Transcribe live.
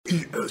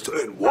ESNY.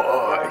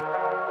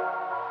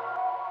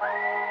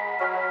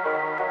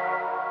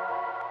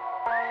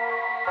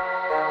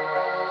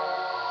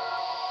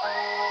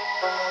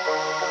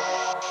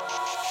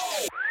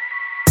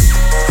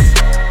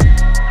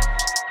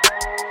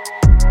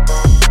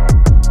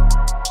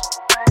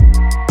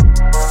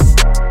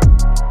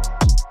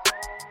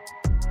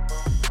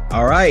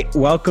 All right,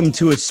 welcome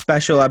to a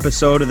special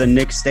episode of the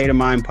Nick State of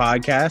Mind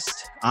podcast.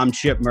 I'm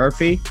Chip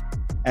Murphy,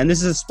 and this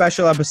is a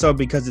special episode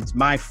because it's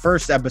my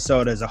first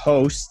episode as a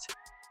host,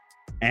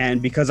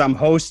 and because I'm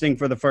hosting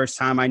for the first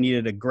time, I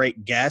needed a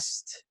great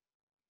guest,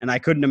 and I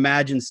couldn't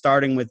imagine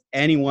starting with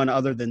anyone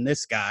other than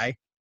this guy,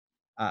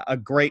 a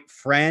great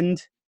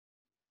friend,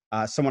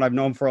 someone I've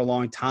known for a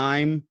long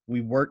time.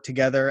 We worked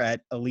together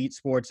at Elite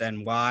Sports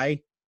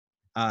NY.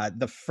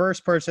 The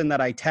first person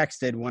that I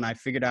texted when I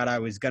figured out I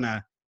was going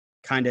to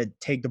kind of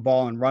take the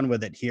ball and run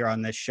with it here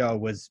on this show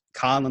was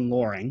Colin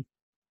Loring.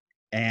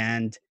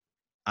 And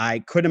I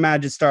couldn't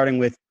imagine starting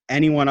with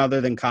anyone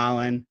other than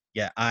Colin.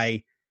 Yeah,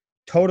 I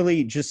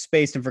totally just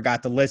spaced and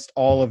forgot to list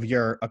all of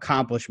your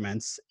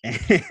accomplishments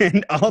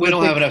and all we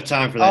don't have enough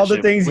time for that. All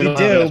the things you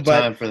do,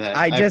 but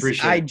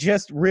I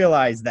just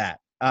realized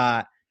that.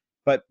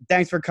 But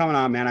thanks for coming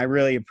on, man. I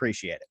really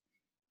appreciate it.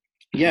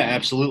 Yeah,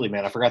 absolutely,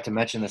 man. I forgot to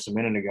mention this a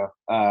minute ago.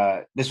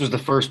 This was the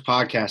first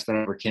podcast that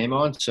I ever came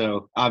on,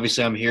 so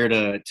obviously I'm here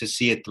to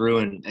see it through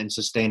and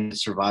sustain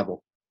its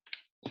survival.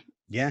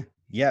 Yeah,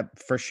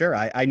 for sure.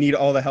 I need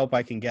all the help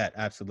I can get,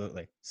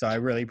 absolutely. So I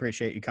really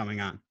appreciate you coming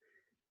on.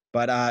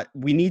 But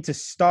we need to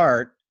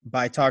start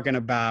by talking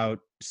about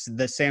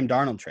the Sam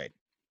Darnold trade,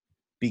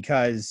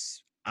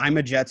 because I'm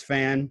a Jets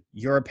fan,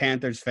 you're a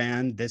Panthers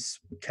fan, this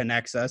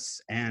connects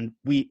us, and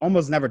we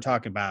almost never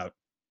talk about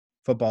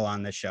football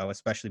on this show,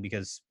 especially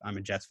because I'm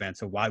a Jets fan.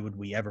 So why would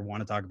we ever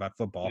want to talk about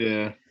football?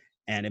 Yeah.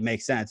 And it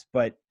makes sense.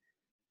 But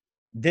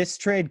this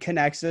trade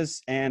connects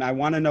us, and I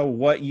want to know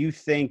what you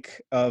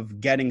think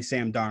of getting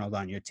Sam Darnold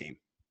on your team.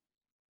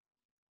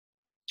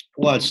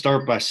 Well, I'd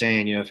start by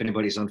saying, if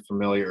anybody's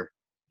unfamiliar,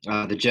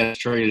 the Jets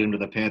traded into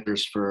the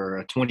Panthers for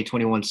a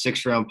 2021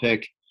 sixth-round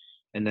pick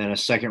and then a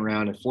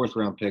second-round and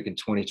fourth-round pick in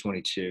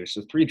 2022.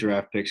 So 3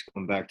 draft picks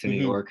going back to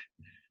New York.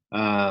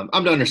 I'm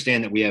to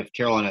understand that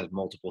Carolina has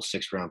multiple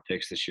sixth-round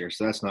picks this year,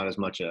 so that's not as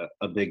much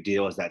a big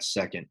deal as that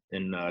second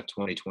in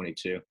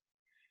 2022.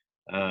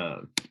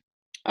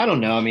 I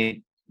don't know. I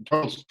mean,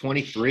 Darnold's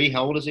 23.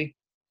 How old is he?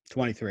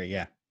 23,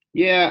 yeah.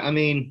 Yeah, I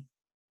mean,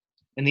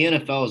 and the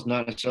NFL is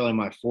not necessarily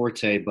my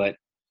forte, but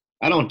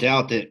I don't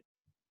doubt that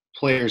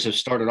players have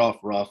started off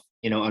rough,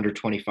 under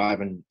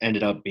 25 and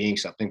ended up being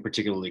something,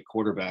 particularly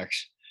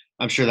quarterbacks.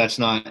 I'm sure that's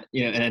not,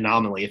 an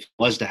anomaly if it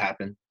was to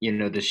happen,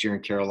 this year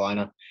in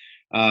Carolina.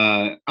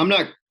 I don't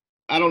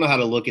know how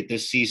to look at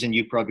this season.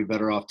 You'd probably be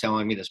better off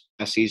telling me this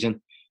past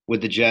season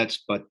with the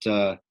Jets, but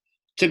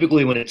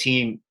typically when a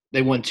team,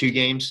 they won 2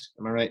 games.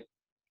 Am I right?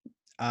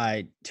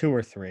 2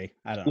 or 3.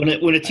 I don't know.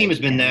 When a team has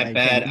been that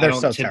bad, I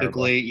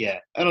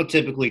don't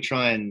typically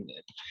try and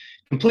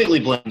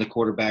completely blame the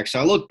quarterback. So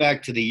I look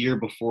back to the year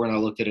before and I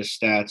looked at his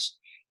stats.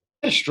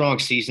 He had a strong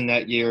season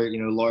that year,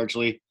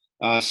 largely.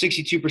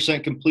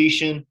 62%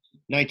 completion,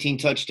 19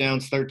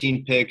 touchdowns,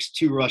 13 picks,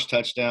 2 rush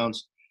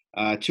touchdowns.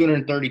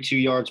 232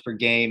 yards per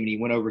game, and he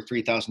went over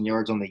 3,000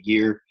 yards on the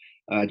year.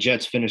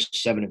 Jets finished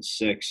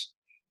 7-6.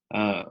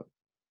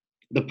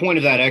 The point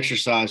of that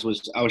exercise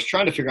was I was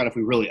trying to figure out if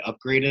we really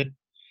upgraded.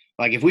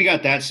 Like, if we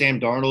got that Sam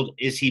Darnold,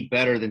 is he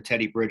better than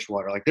Teddy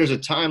Bridgewater? Like, there's a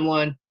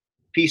timeline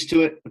piece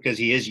to it because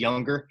he is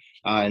younger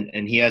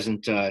and he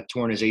hasn't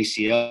torn his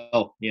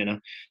ACL,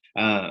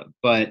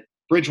 But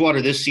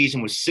Bridgewater this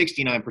season was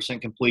 69%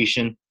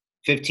 completion,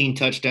 15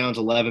 touchdowns,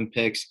 11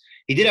 picks.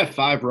 He did have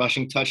 5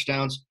 rushing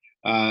touchdowns.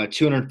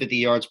 250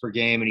 yards per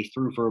game, and he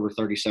threw for over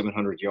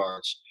 3,700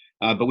 yards.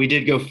 But we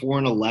did go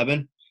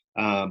 4-11.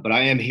 But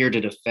I am here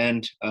to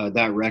defend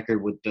that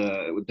record with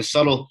the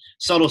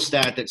subtle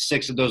stat that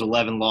 6 of those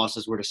 11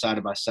 losses were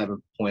decided by 7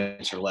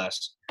 points or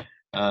less.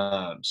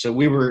 So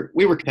we were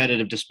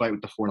competitive despite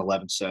what the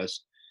 4-11 says.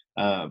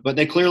 But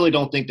they clearly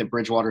don't think that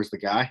Bridgewater is the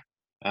guy.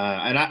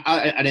 And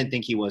I didn't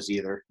think he was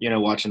either.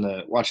 Watching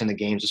the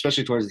games,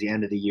 especially towards the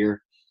end of the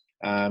year.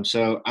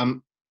 So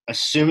I'm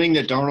assuming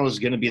that Darnold is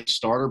going to be a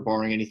starter,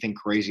 barring anything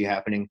crazy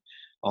happening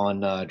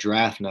on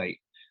draft night.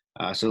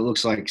 So it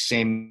looks like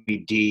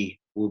Sammy D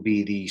will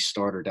be the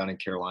starter down in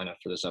Carolina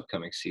for this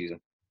upcoming season.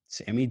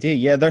 Sammy D.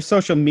 Yeah, their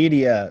social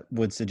media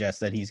would suggest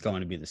that he's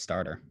going to be the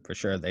starter for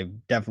sure. They've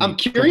definitely. I'm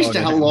curious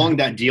to how long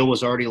that deal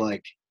was already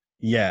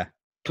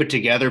put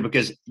together,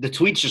 because the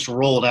tweets just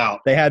rolled out.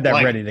 They had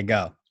that ready to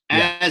go.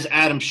 As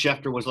Adam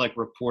Schefter was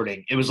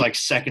reporting, it was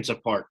seconds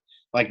apart.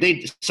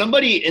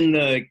 Somebody in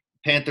the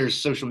Panthers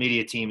social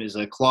media team is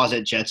a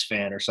closet Jets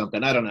fan or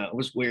something. I don't know. It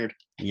was weird.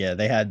 Yeah,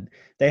 they had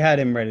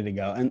him ready to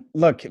go. And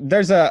look,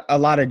 there's a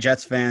lot of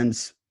Jets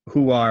fans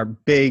who are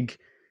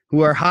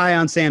high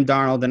on Sam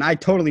Darnold, and I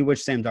totally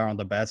wish Sam Darnold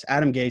the best.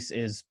 Adam Gase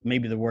is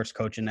maybe the worst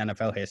coach in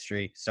NFL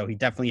history, so he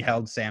definitely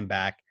held Sam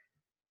back.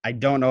 I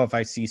don't know if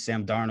I see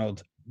Sam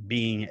Darnold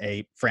being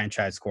a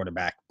franchise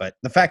quarterback, but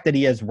the fact that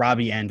he has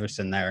Robbie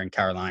Anderson there in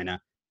Carolina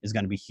is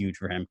going to be huge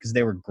for him because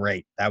they were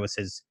great. That was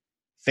his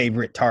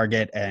favorite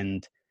target,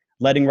 and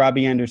letting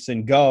Robbie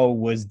Anderson go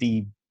was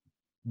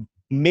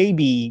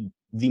maybe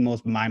the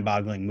most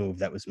mind-boggling move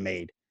that was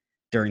made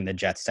during the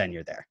Jets'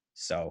 tenure there.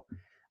 So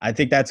I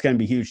think that's going to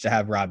be huge to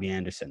have Robbie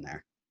Anderson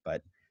there.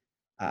 But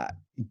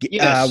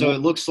so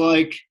it looks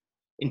like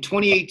in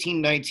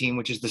 2018-19,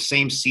 which is the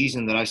same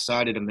season that I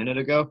cited a minute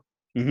ago,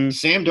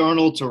 Sam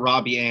Darnold to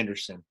Robbie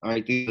Anderson. All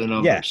right, these are the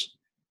numbers.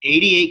 Yeah.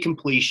 88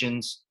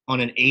 completions on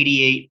an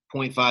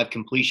 88.5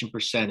 completion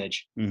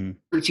percentage,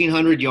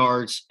 1,300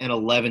 yards, and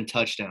 11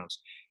 touchdowns.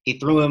 He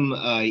threw him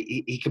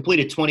he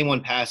completed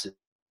 21 passes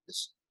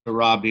to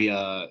Robbie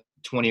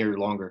 20 or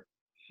longer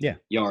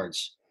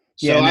yards.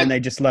 So and then they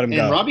just let him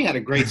go. And Robbie had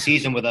a great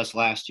season with us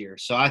last year.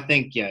 So I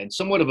think, and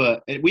somewhat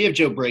of we have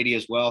Joe Brady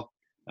as well.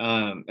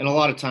 And a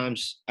lot of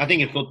times, I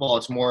think in football,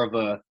 it's more of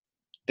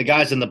the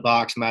guys in the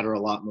box matter a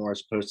lot more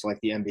as opposed to like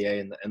the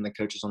NBA and the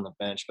coaches on the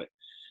bench. But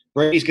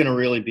Brady's going to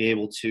really be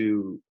able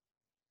to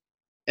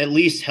at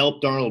least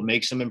help Darnold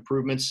make some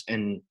improvements,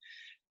 and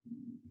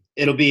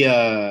it'll be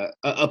a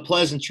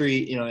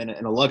pleasantry, and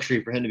a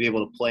luxury for him to be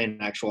able to play in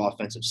an actual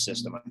offensive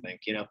system, I think,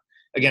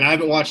 Again, I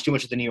haven't watched too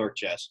much of the New York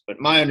Jets, but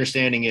my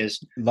understanding is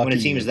when a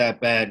team is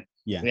that bad,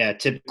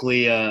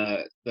 typically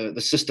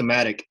the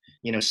systematic,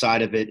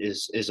 side of it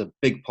is a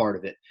big part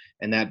of it,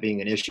 and that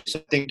being an issue. So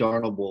I think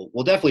Darnold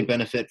will definitely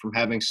benefit from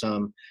having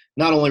some,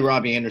 not only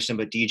Robbie Anderson,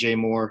 but DJ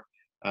Moore,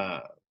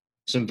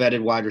 some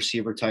vetted wide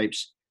receiver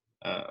types.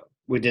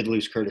 We did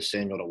lose Curtis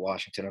Samuel to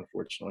Washington,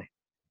 unfortunately.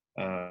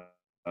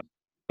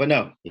 But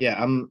no,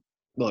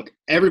 look,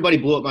 everybody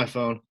blew up my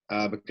phone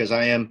because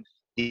I am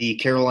the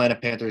Carolina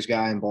Panthers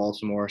guy in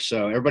Baltimore.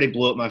 So everybody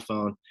blew up my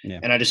phone,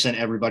 and I just sent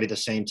everybody the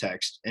same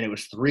text, and it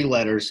was 3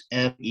 letters,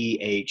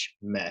 M-E-H,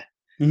 meh.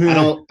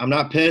 I'm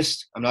not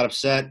pissed. I'm not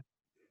upset.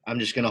 I'm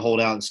just going to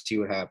hold out and see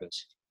what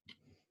happens.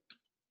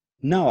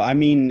 No, I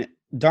mean,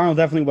 Darnold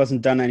definitely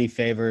wasn't done any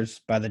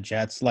favors by the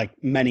Jets, like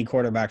many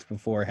quarterbacks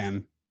before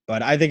him.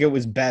 But I think it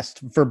was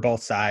best for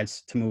both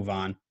sides to move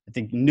on. I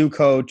think new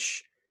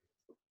coach.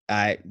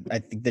 I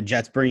think the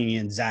Jets bringing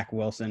in Zach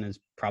Wilson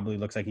probably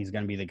looks like he's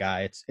going to be the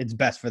guy. It's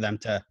best for them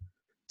to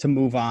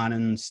move on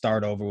and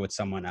start over with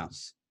someone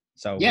else.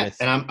 So and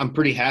I'm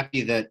pretty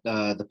happy that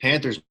the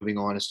Panthers moving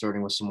on and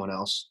starting with someone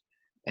else,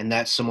 and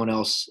that someone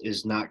else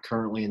is not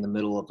currently in the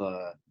middle of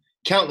a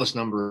countless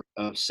number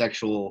of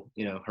sexual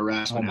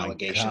harassment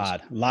allegations.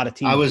 God, a lot of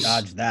teams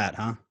dodged that,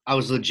 huh? I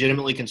was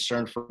legitimately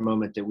concerned for a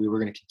moment that we were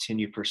going to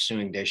continue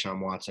pursuing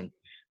Deshaun Watson.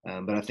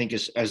 But I think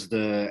as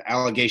the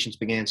allegations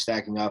began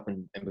stacking up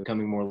and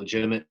becoming more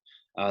legitimate,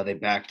 they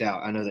backed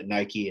out. I know that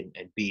Nike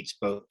and Beats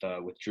both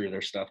withdrew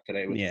their stuff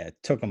today. It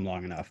took them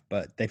long enough,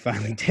 but they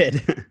finally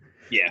did.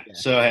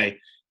 So, hey,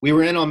 we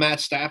were in on Matt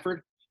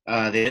Stafford.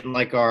 They didn't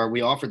like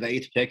we offered the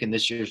 8th pick in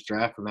this year's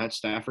draft for Matt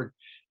Stafford,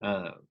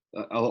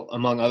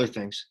 among other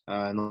things.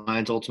 And the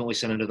Lions ultimately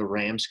sent him to the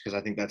Rams because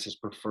I think that's his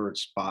preferred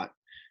spot.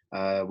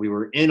 We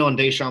were in on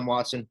Deshaun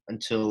Watson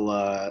until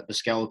the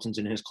skeletons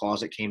in his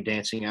closet came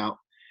dancing out.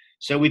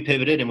 So we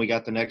pivoted and we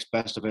got the next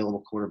best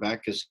available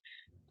quarterback because,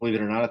 believe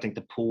it or not, I think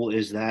the pool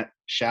is that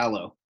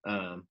shallow.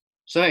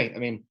 So, hey, I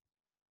mean,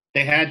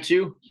 they had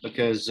to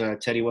because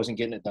Teddy wasn't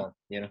getting it done,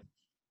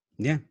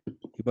 Yeah,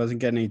 he wasn't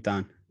getting it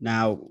done.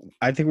 Now,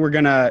 I think we're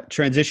going to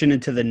transition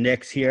into the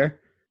Knicks here.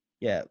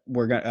 Yeah,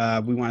 we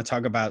want to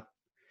talk about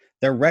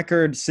their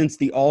record since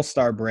the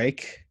All-Star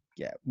break.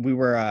 Yeah, we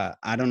were,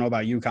 I don't know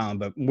about you, Colin,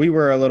 but we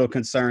were a little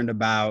concerned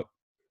about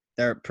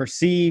their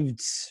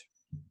perceived,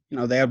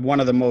 they had one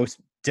of the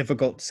most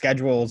difficult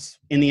schedules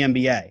in the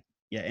NBA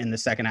in the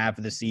second half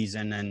of the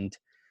season. And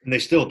they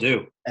still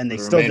do. And they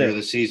still do. Of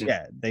the season.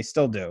 Yeah, they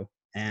still do.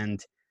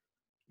 And,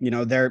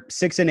 they're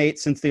 6-8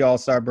 since the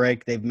All-Star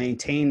break. They've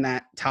maintained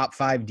that top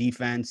 5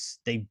 defense.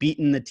 They've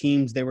beaten the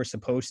teams they were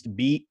supposed to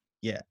beat.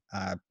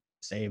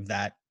 Save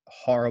that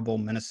horrible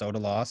Minnesota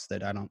loss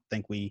that I don't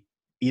think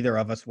either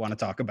of us want to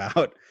talk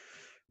about.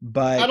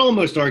 But I'd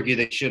almost argue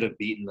they should have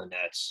beaten the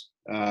Nets.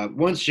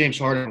 Once James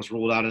Harden was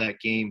ruled out of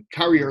that game,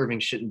 Kyrie Irving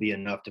shouldn't be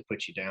enough to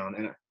put you down.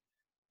 And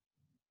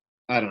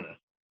I don't know.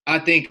 I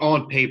think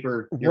on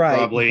paper, you're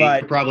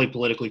probably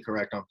politically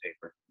correct on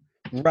paper.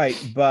 Right,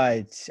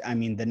 but I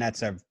mean, the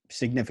Nets have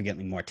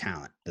significantly more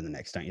talent than the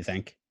Knicks, don't you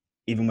think?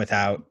 Even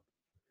without,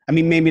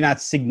 maybe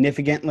not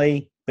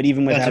significantly, but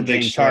even without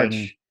James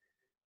Harden.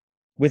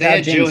 They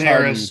had Joe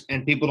Harris,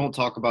 and people don't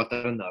talk about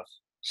that enough.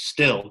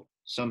 Still,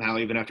 somehow,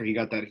 even after he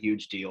got that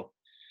huge deal.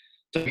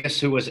 So I guess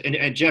who was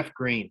and Jeff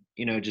Green,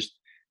 just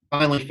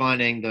finally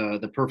finding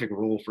the perfect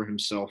role for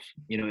himself,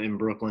 in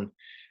Brooklyn.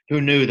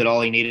 Who knew that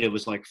all he needed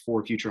was like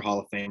 4 future Hall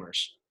of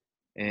Famers,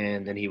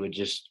 and then he would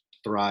just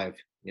thrive,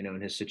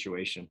 in his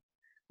situation.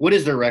 What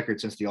is their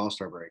record since the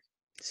All-Star break?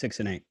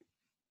 6-8.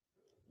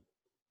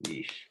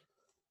 Yeesh.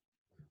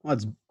 Well,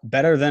 it's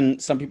better than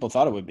some people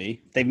thought it would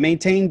be. They've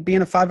maintained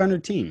being a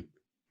 500 team.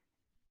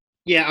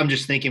 Yeah, I'm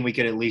just thinking we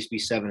could at least be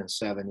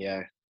 7-7.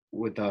 Yeah,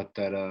 without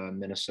that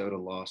Minnesota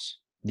loss.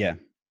 Yeah,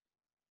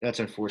 that's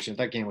unfortunate.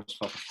 That game was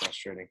fucking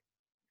frustrating.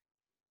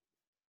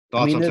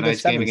 Thoughts on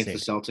tonight's game against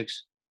the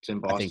Celtics? It's in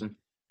Boston.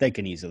 they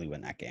can easily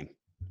win that game.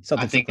 Celtics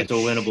I think it's a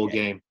winnable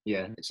game.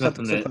 Yeah, it's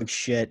nothing Celtics look like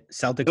shit.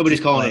 Celtics.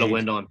 Nobody's calling it a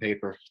win on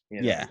paper.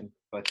 You know? Yeah,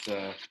 but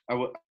I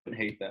wouldn't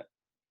hate that.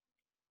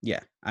 Yeah,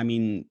 I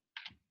mean,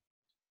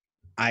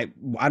 I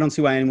don't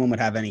see why anyone would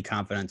have any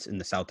confidence in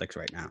the Celtics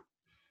right now.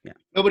 Yeah,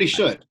 nobody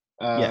should.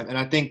 And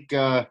I think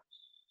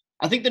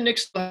the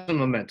Knicks have some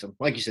momentum.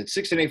 Like you said,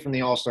 6-8 from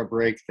the All-Star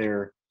break.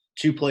 They're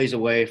 2 plays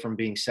away from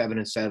being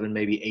 7-7,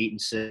 maybe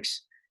 8-6.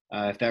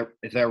 If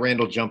that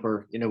Randall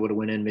jumper, would have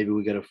went in, maybe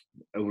we get a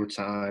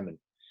overtime and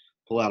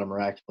pull out a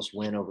miraculous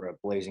win over a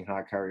blazing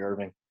hot Kyrie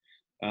Irving.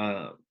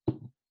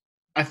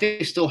 I think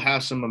they still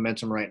have some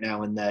momentum right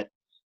now in that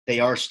they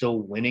are still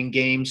winning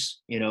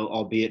games,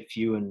 albeit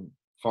few and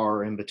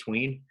far in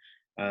between.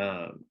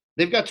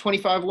 They've got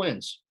 25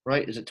 wins,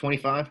 right? Is it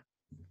 25?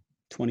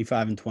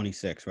 25 and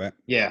 26, right?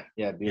 Yeah,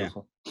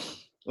 beautiful. Yeah.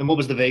 And what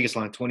was the Vegas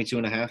line?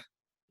 22.5?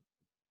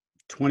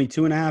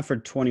 22.5 or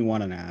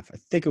 21.5? I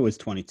think it was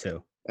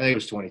 22. I think it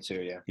was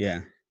 22, yeah.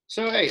 Yeah.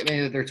 So, hey, I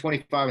mean, they're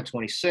 25 and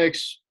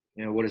 26.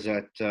 What is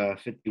that?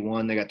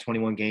 51. They got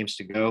 21 games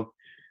to go.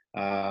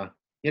 They're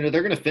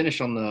going to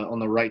finish on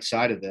the right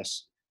side of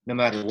this, no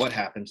matter what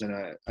happens. And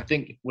I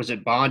think, was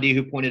it Bondi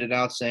who pointed it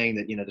out, saying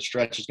that, the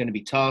stretch is going to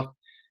be tough.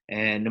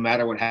 And no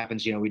matter what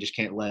happens, we just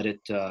can't let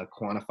it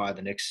quantify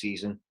the Knicks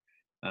season.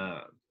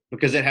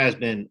 Because it has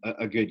been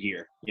a good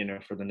year,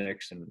 for the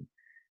Knicks. And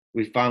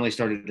we finally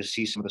started to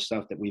see some of the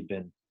stuff that we've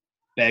been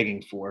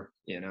begging for,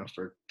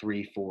 for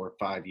 3, 4,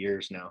 5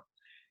 years now,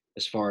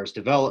 as far as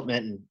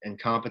development and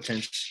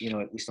competence,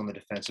 at least on the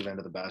defensive end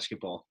of the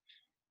basketball.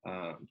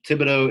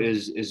 Thibodeau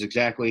is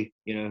exactly,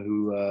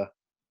 who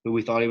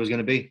we thought he was going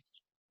to be.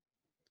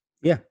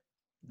 Yeah.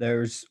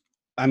 They're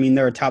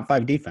a top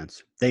 5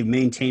 defense. They've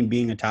maintained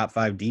being a top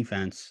 5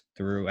 defense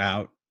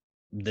throughout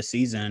the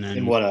season. And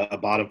in what, a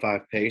bottom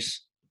 5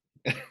 pace?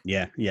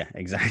 Yeah,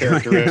 exactly.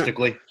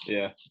 Characteristically,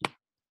 yeah.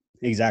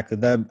 Exactly.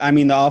 The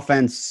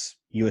offense,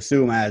 you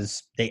assume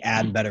as they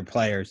add better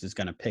players, is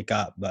going to pick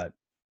up, but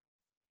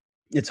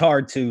I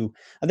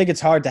think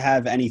it's hard to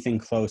have anything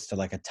close to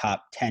like a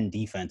top 10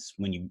 defense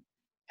when you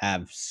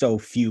have so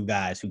few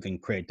guys who can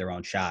create their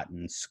own shot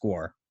and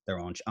score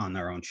on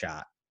their own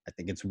shot. I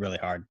think it's really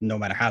hard, no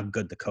matter how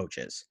good the coach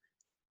is.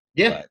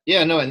 Yeah,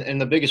 and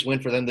the biggest win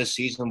for them this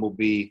season will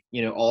be,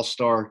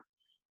 All-Star.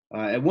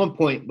 At one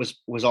point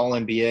was All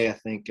NBA, I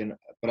think,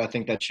 but I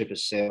think that ship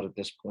has sailed at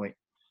this point.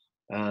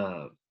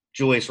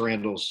 Julius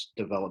Randle's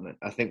development,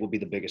 I think, will be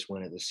the biggest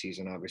win of this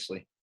season.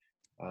 Obviously,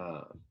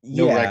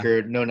 no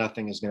record, no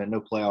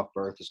playoff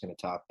berth is gonna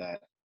top that.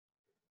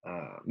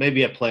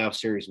 Maybe a playoff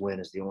series win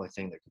is the only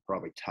thing that could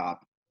probably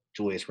top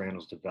Julius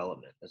Randle's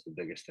development as the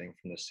biggest thing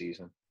from this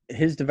season.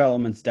 His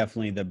development's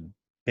definitely the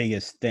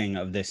biggest thing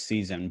of this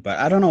season, but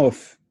I don't know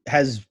if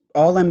has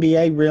All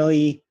NBA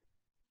really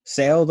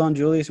sailed on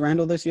Julius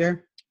Randle this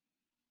year.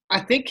 I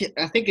think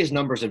his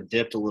numbers have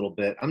dipped a little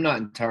bit. I'm not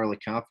entirely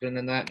confident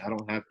in that. I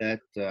don't have that.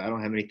 I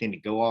don't have anything to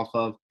go off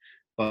of,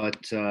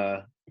 but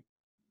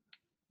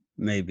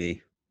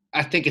maybe.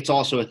 I think it's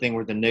also a thing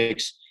where the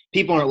Knicks,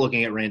 people aren't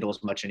looking at Randle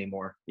as much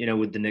anymore,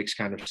 with the Knicks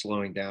kind of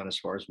slowing down as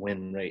far as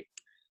win rate.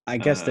 I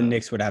guess the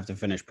Knicks would have to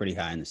finish pretty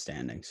high in the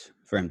standings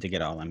for him to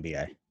get All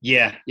NBA.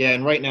 Yeah,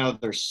 and right now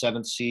they're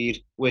 7th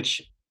seed,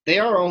 which they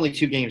are only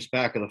 2 games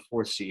back of the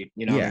 4th seed,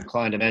 I'm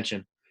inclined to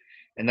mention.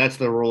 And that's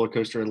the roller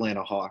coaster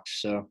Atlanta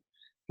Hawks. So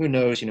who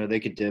knows, they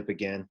could dip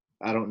again.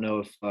 I don't know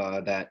if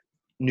that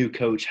new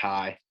coach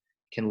high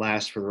can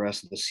last for the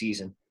rest of the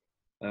season.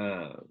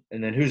 And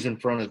then who's in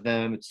front of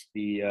them? It's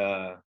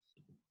the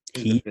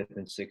Heat. The 5th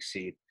and 6th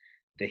seed.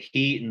 The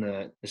Heat and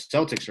the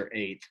Celtics are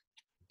 8th.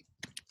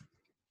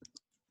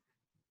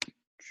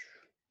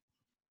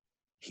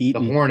 Heat.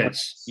 The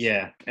Hornets,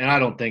 yeah. And I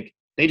don't think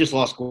 – they just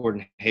lost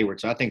Gordon Hayward,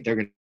 so I think they're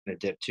going to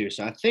dip too.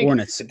 So I think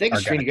Hornets if they can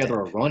string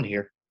together a run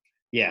here,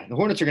 yeah, the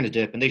Hornets are going to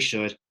dip, and they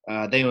should.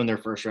 They own their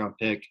first-round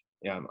pick.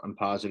 Yeah, I'm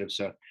positive.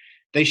 So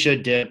they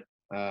should dip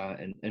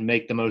and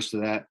make the most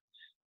of that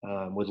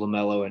with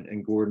LaMelo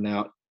and Gordon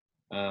out.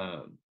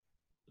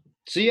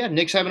 So, yeah,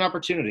 Knicks have an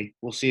opportunity.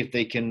 We'll see if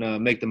they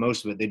can make the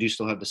most of it. They do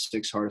still have the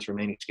 6th hardest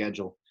remaining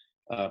schedule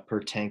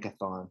per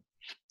tankathon.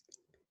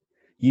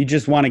 You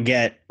just want to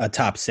get a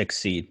top 6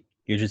 seed.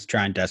 You're just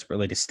trying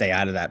desperately to stay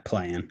out of that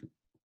play-in.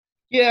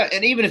 Yeah,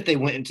 and even if they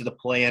went into the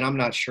play-in, I'm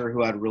not sure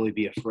who I'd really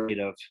be afraid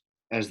of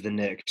as the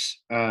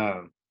Knicks.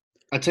 I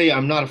tell you,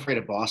 I'm not afraid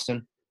of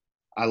Boston.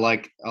 I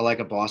like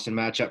a Boston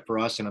matchup for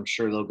us, and I'm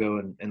sure they'll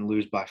go and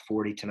lose by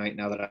 40 tonight.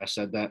 Now that I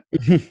said that,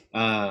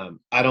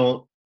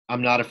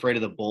 I'm not afraid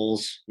of the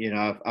Bulls.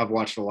 I've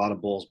watched a lot of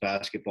Bulls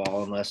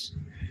basketball. Unless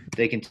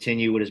they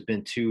continue what has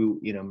been 2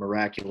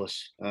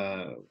 miraculous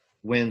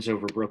wins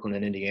over Brooklyn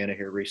and Indiana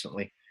here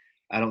recently,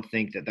 I don't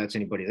think that that's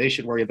anybody they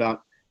should worry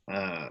about.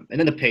 And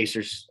then the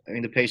Pacers. I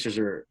mean, the Pacers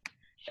are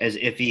as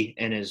iffy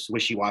and as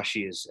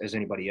wishy-washy as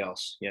anybody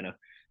else,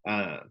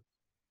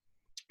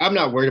 I'm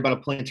not worried about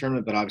a play-in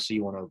tournament, but obviously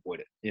you want to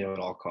avoid it, at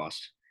all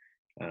costs.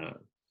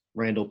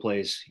 Randle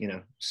plays,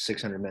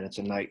 600 minutes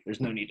a night.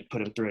 There's no need to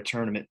put him through a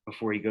tournament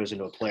before he goes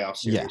into a playoff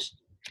series.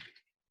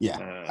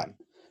 Yeah.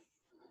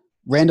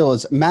 Randall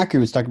Macri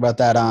was talking about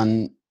that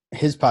on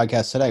his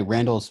podcast today.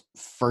 Randall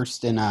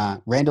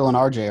and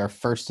RJ are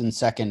first and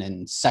second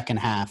in second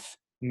half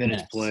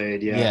minutes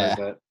played. Yeah, yeah. I heard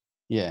that.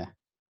 Yeah.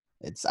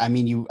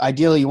 You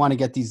ideally want to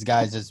get these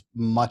guys as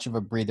much of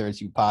a breather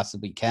as you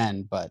possibly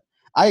can, but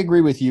I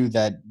agree with you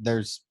that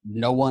there's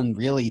no one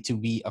really to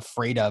be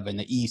afraid of in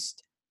the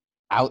East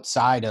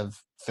outside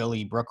of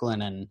Philly,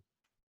 Brooklyn, and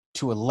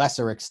to a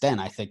lesser extent,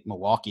 I think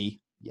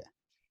Milwaukee. Yeah.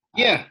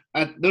 Yeah,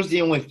 those are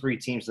the only three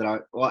teams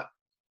that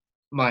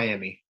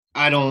Miami.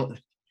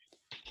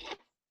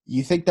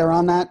 You think they're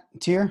on that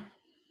tier?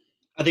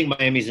 I think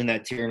Miami's in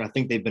that tier, and I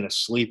think they've been a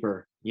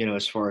sleeper,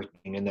 as far as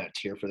being in that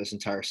tier for this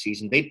entire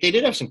season. They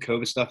did have some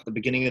COVID stuff at the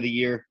beginning of the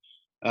year,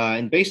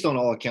 and based on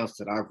all accounts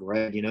that I've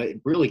read,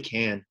 it really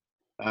can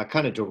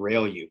kind of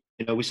derail you.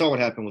 We saw what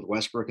happened with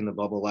Westbrook in the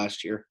bubble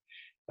last year.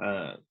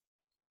 I'm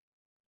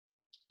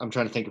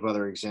trying to think of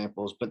other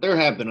examples, but there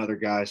have been other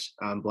guys.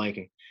 I'm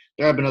blanking.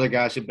 There have been other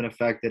guys who've been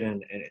affected,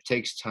 and it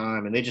takes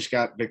time. And they just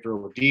got Victor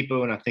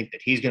Oladipo, and I think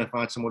that he's going to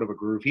find somewhat of a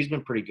groove. He's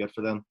been pretty good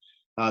for them.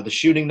 The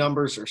shooting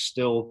numbers are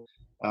still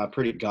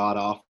pretty god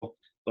awful,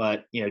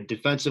 but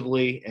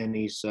defensively, and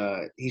he's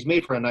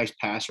made for a nice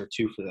passer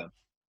too for them.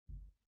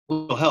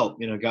 Will help,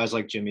 guys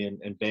like Jimmy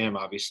and Bam,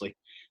 obviously.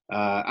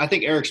 I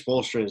think Eric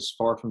Spoelstra is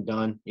far from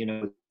done, with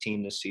the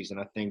team this season.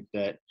 I think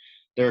that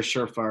they're a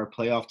surefire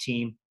playoff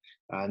team.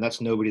 And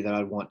that's nobody that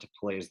I'd want to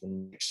play as the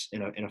Knicks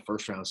in a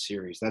first-round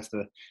series. That's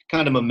the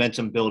kind of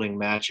momentum-building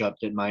matchup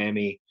that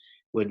Miami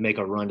would make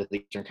a run to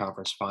the Eastern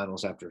Conference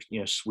Finals after,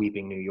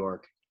 sweeping New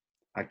York.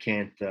 I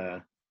can't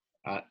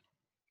I'd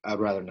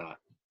rather not.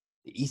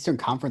 The Eastern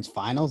Conference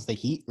Finals, the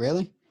Heat,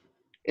 really?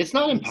 It's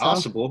not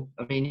impossible.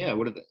 So? I mean, yeah,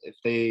 if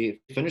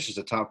they finish as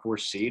a top 4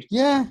 seed?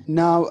 Yeah,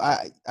 no,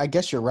 I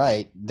guess you're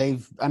right.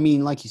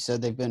 Like you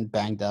said, they've been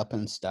banged up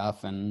and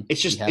stuff. And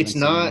it's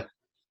not –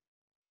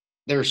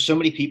 there are so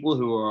many people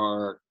who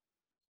are,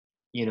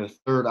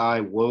 third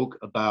eye woke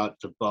about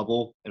the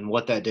bubble and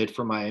what that did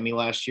for Miami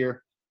last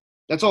year.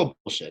 That's all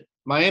bullshit.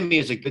 Miami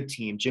is a good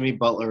team. Jimmy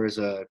Butler is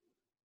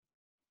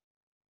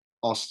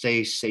I'll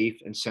stay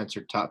safe and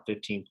censored top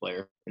 15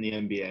 player in the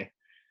NBA.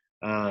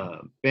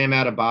 Bam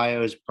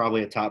Adebayo is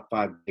probably a top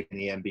 5 pick in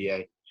the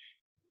NBA.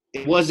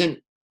 It wasn't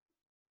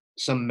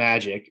some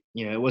magic,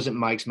 it wasn't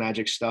Mike's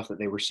magic stuff that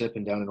they were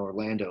sipping down in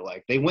Orlando.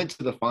 Like, they went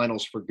to the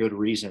finals for good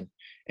reason,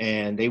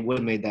 and they would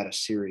have made that a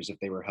series if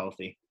they were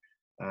healthy.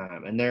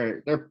 And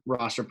their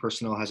roster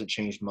personnel hasn't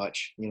changed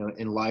much,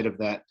 in light of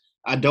that.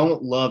 I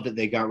don't love that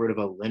they got rid of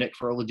Olynyk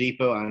for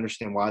Oladipo. I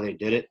understand why they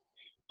did it,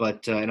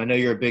 but and I know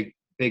you're a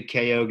big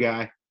KO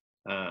guy.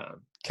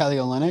 Kelly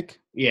Olynyk?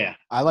 Yeah.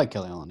 I like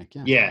Kelly Olynyk,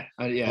 yeah.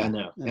 I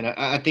know. Yeah. And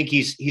I think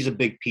he's a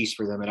big piece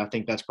for them, and I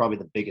think that's probably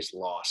the biggest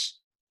loss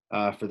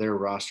for their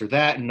roster.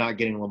 That and not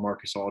getting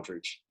LaMarcus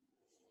Aldridge.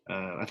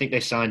 I think they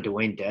signed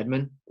Dwayne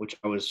Dedman, which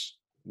I was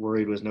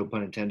worried was, no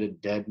pun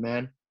intended, dead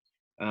man.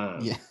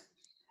 Yeah.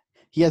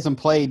 He hasn't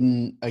played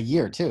in a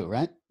year too,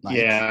 right?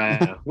 Yeah,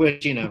 I know.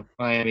 Which,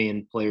 Miami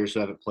and players who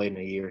haven't played in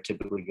a year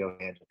typically go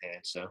hand in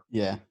hand. So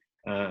yeah.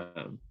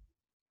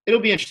 It'll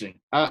be interesting.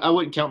 I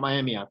wouldn't count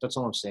Miami out. That's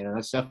all I'm saying. And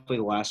that's definitely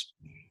the last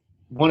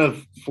one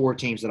of 4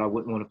 teams that I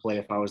wouldn't want to play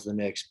if I was the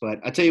Knicks. But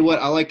I tell you what,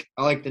 I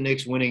like the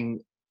Knicks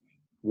winning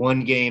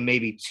 1 game,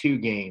 maybe 2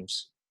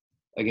 games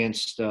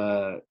against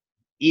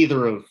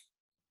either of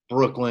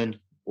Brooklyn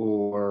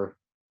or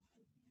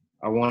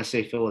I want to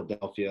say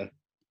Philadelphia.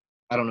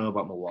 I don't know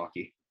about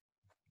Milwaukee.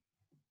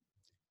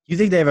 You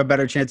think they have a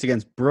better chance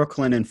against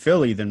Brooklyn and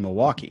Philly than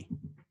Milwaukee?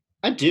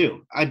 I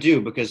do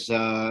because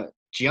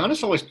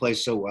Giannis always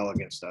plays so well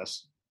against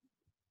us.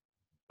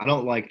 I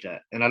don't like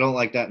that. And I don't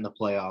like that in the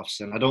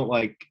playoffs. And I don't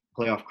like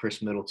playoff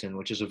Chris Middleton,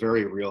 which is a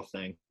very real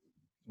thing.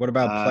 What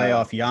about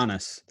playoff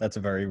Giannis? That's a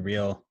very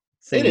real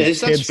thing. It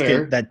is. That's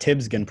fair. That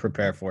Tibbs can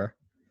prepare for.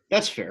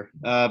 That's fair.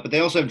 But they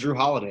also have Drew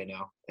Holiday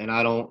now.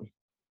 And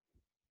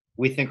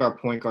we think our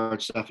point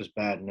guard stuff is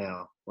bad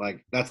now.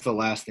 Like, that's the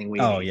last thing we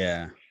need. Oh,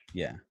 yeah.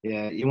 Yeah.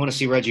 Yeah. You want to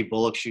see Reggie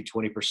Bullock shoot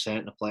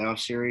 20% in a playoff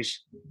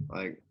series?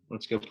 Like,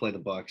 let's go play the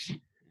Bucks.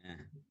 Yeah.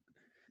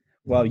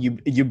 Well,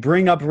 you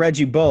bring up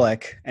Reggie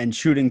Bullock and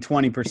shooting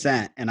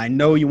 20%, and I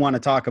know you want to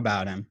talk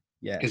about him.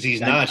 Yeah. Because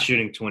he's not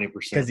shooting 20%.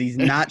 Because he's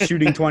not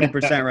shooting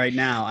 20% right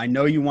now. I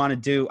know you want to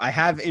do – I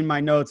have in my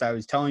notes, I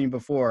was telling you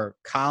before,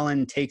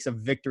 Colin takes a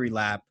victory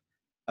lap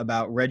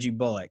about Reggie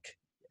Bullock.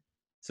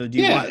 So do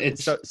you want –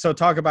 so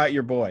talk about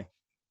your boy.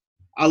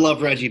 I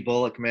love Reggie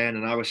Bullock, man,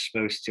 and I was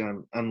supposed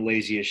to. I'm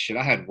lazy as shit.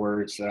 I had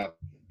words that I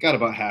got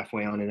about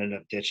halfway on and ended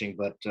up ditching,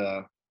 but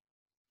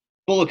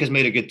Bullock has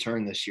made a good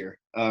turn this year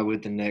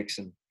with the Knicks,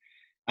 and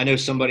I know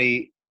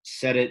somebody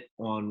said it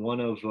on one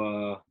of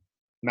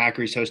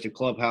Macri's hosted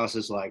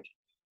clubhouses. Like,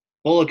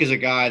 Bullock is a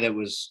guy that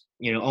was,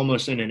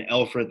 almost in an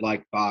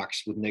Alfred-like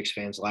box with Knicks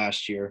fans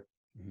last year,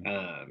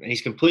 and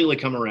he's completely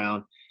come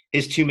around.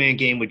 His 2-man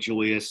game with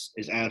Julius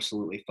is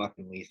absolutely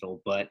fucking lethal,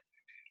 but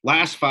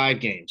last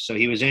 5 games. So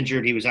he was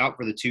injured. He was out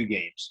for the 2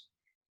 games.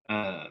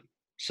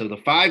 So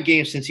the 5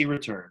 games since he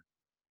returned,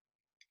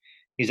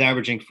 he's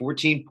averaging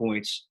 14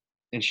 points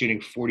and shooting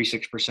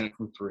 46%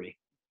 from 3.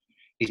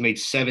 He's made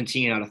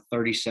 17 out of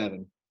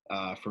 37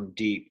 from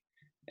deep,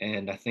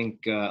 and I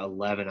think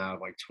 11 out of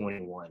like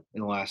 21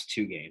 in the last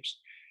 2 games.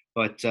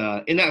 But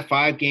in that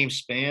 5-game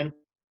span,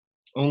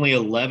 only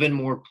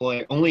 11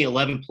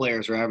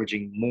 players are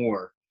averaging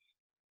more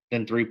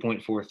than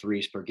 3.4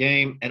 threes per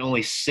game, and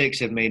only 6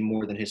 have made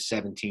more than his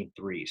 17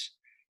 threes.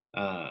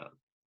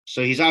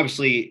 So he's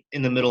obviously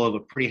in the middle of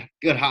a pretty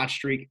good hot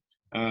streak.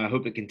 I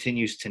hope it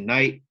continues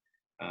tonight.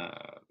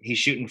 He's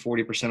shooting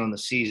 40% on the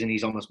season.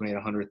 He's almost made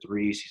 100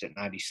 threes. He's at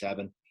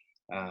 97.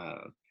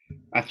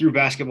 I threw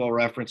Basketball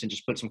Reference and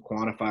just put some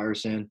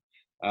quantifiers in.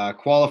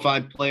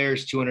 Qualified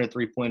players, 200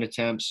 three-point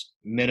attempts,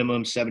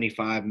 minimum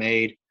 75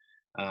 made.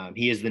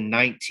 He is the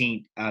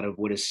 19th out of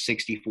what is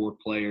 64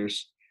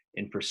 players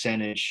in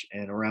percentage,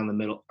 and around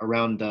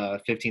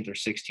 15th or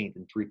 16th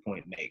in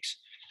three-point makes.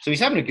 So he's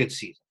having a good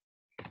season.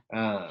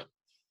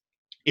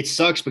 It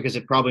sucks because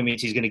it probably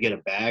means he's going to get a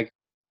bag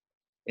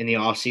in the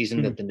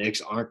offseason that the Knicks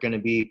aren't going to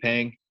be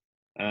paying.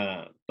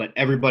 But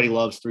everybody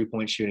loves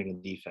three-point shooting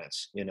and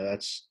defense.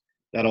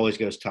 That always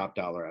goes top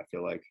dollar, I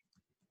feel like.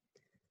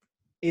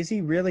 Is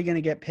he really going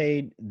to get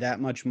paid that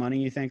much money,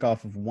 you think,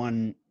 off of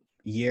 1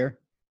 year?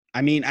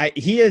 I mean,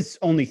 he is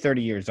only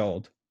 30 years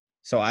old.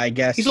 So I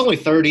guess he's only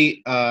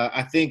 30.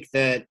 I think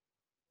that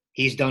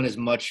he's done as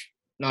much,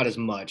 not as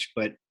much,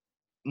 but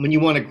when you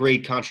want to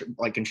grade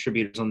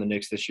contributors on the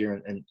Knicks this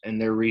year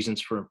and their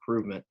reasons for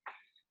improvement,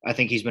 I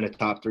think he's been a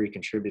top 3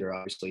 contributor,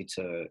 obviously,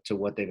 to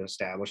what they've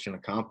established and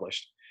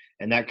accomplished.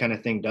 And that kind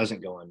of thing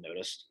doesn't go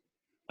unnoticed.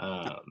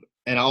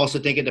 And I also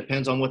think it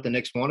depends on what the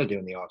Knicks want to do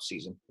in the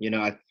offseason.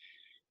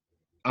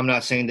 I'm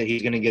not saying that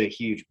he's going to get a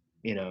huge,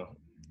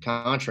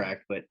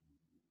 contract, but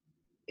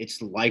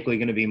it's likely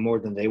going to be more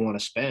than they want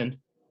to spend.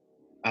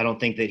 I don't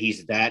think that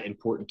he's that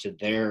important to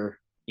their,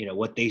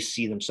 what they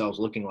see themselves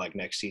looking like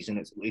next season,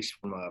 at least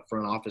from a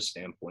front office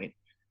standpoint.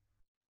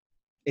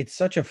 It's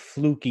such a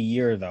fluky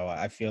year, though.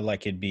 I feel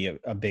like it'd be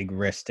a big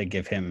risk to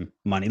give him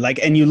money.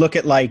 And you look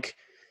at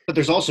but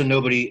there's also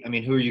nobody. I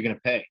mean, who are you going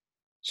to pay?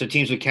 So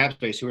teams with cap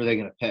space, who are they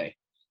going to pay?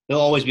 They'll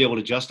always be able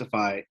to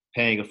justify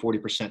paying a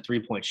 40%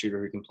 three-point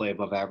shooter who can play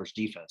above average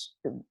defense.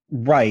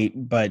 Right,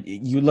 but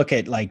you look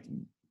at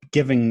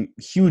giving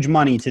huge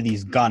money to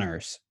these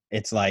gunners.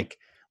 It's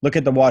look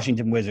at the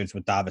Washington Wizards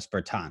with Davis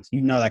Bertans.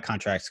 That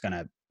contract's going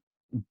to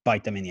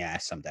bite them in the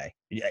ass someday.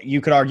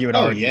 You could argue it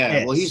already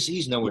is. Well,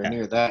 he's nowhere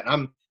near that.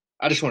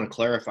 I just want to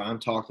clarify. I'm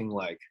talking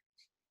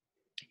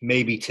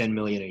maybe $10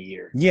 million a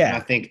year. Yeah. And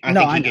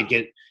I think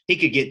he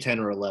could get 10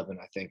 or 11.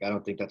 I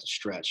don't think that's a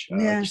stretch.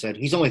 Like you said,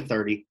 he's only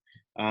 30.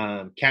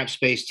 Cap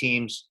space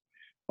teams,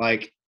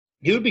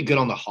 he would be good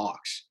on the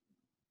Hawks,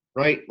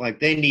 right?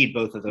 They need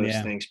both of those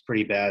things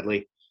pretty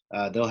badly.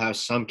 They'll have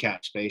some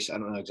cap space. I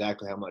don't know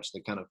exactly how much.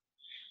 They kind of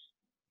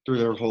threw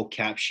their whole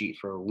cap sheet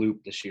for a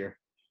loop this year.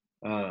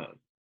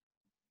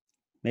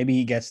 Maybe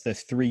he gets the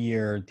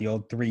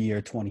old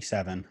 3-year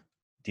 27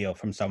 deal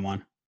from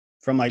someone,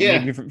 from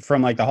maybe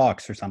from the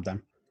Hawks or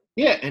something.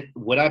 Yeah, and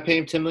would I pay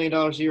him $10 million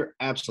a year?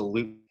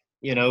 Absolutely.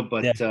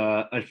 But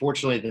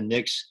unfortunately, the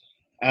Knicks,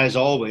 as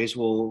always,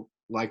 will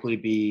likely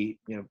be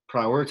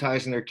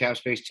prioritizing their cap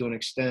space to an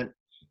extent,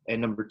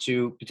 and number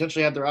 2,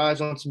 potentially have their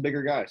eyes on some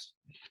bigger guys,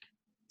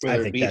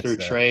 whether it be through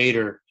trade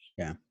or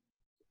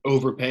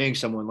overpaying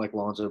someone like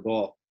Lonzo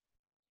Ball.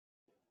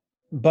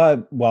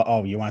 But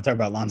you want to talk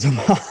about Lonzo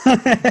Ball?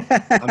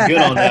 I'm good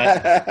on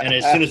that. And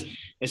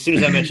as soon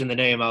as I mentioned the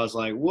name, I was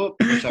like, whoop,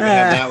 wish I could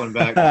have that one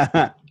back.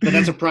 But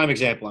that's a prime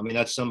example. I mean,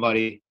 that's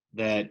somebody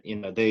that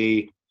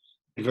they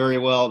very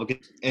well.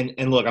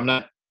 And look,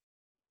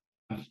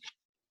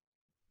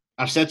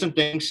 I've said some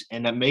things,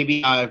 and that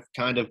maybe I've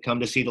kind of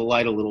come to see the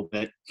light a little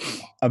bit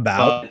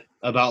about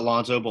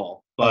Lonzo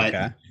Ball.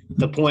 But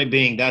the point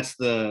being, that's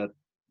the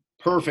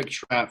perfect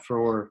trap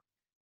for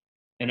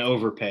an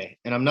overpay.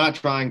 And I'm not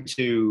trying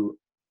to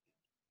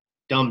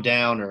dumb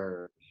down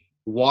or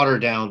water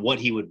down what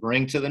he would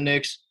bring to the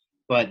Knicks,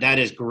 but that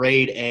is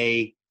grade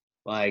A.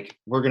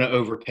 We're going to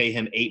overpay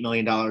him $8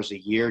 million a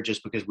year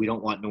just because we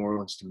don't want New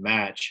Orleans to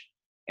match.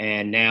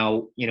 And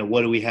now,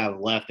 what do we have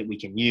left that we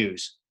can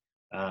use?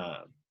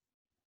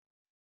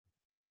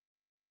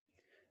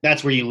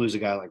 That's where you lose a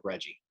guy like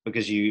Reggie,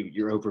 because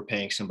you're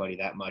overpaying somebody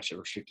that much, a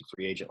restricted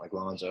free agent like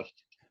Lonzo.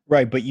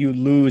 Right, but you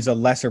lose a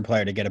lesser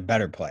player to get a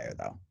better player,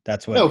 though.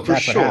 That's what. No, for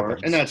sure,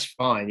 and that's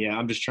fine. Yeah,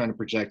 I'm just trying to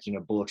project,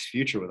 Bullock's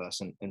future with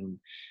us and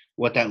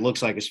what that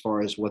looks like as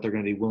far as what they're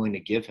going to be willing to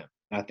give him.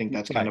 And I think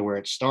that's kind of where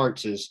it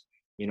starts. Is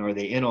are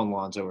they in on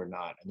Lonzo or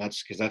not? And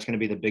that's because that's going to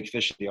be the big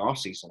fish of the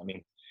offseason. I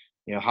mean,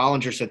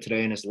 Hollinger said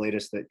today in his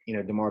latest that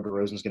DeMar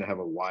DeRozan is going to have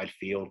a wide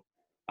field.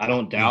 I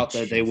don't doubt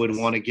that they would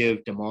want to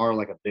give DeMar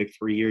a big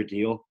 3-year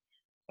deal,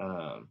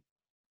 but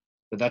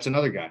that's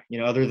another guy.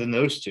 Other than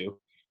those two.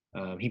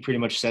 He pretty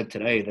much said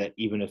today that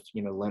even if,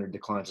 Leonard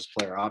declines his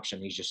player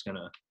option, he's just going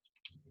to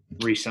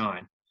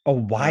re-sign. A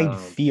wide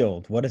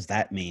field. What does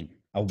that mean?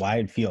 A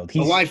wide field.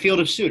 A wide field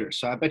of suitors.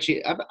 So I bet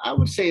you, I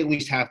would say at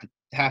least half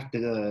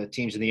the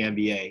teams in the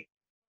NBA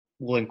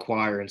will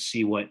inquire and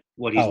see what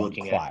he's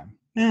looking at.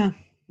 Yeah.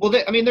 Well,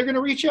 they're going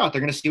to reach out.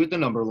 They're going to see what the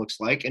number looks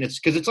like, and it's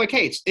because it's like,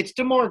 hey, it's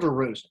DeMar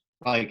DeRozan.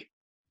 Like,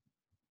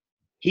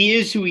 he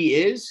is who he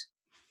is.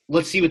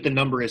 Let's see what the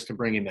number is to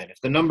bring him in. If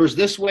the number's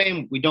this way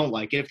and we don't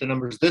like it, if the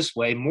number's this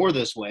way, more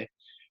this way,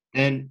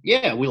 then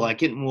yeah, we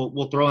like it, and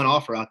we'll throw an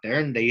offer out there,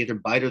 and they either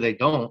bite or they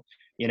don't.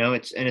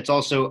 It's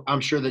also,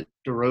 I'm sure that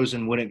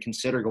DeRozan wouldn't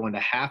consider going to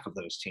half of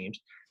those teams,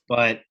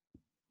 but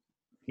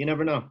you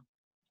never know.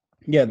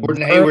 Yeah,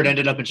 Gordon Hayward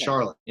ended up in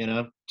Charlotte.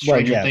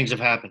 Stranger things have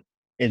happened.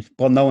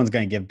 No one's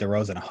going to give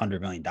DeRozan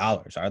 $100 million,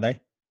 are they?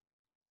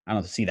 I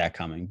don't see that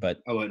coming, but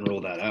I wouldn't rule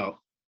that out.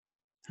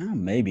 Oh,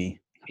 maybe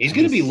he's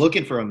going to be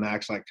looking for a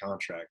max-like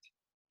contract.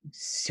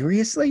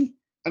 Seriously?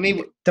 I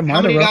mean,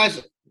 how many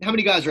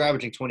guys are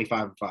averaging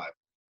 25 and 5?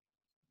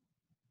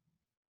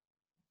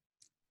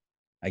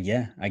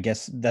 Yeah, I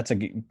guess that's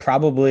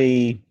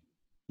probably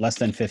less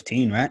than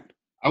 15, right?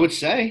 I would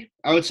say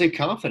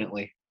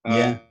confidently.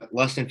 Yeah.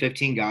 Less than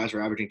 15 guys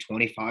are averaging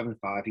 25 and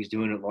 5. He's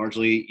doing it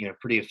largely,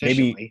 pretty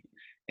efficiently.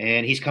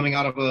 And he's coming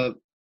out of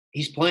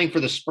he's playing for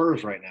the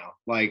Spurs right now.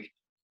 Like,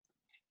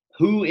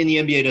 who in the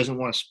NBA doesn't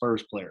want a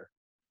Spurs player?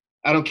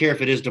 I don't care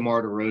if it is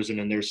DeMar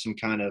DeRozan and there's some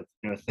kind of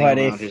thing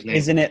around his name.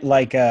 Isn't it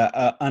like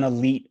an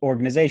elite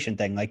organization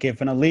thing? Like, if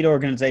an elite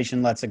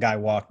organization lets a guy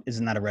walk,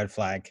 isn't that a red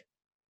flag?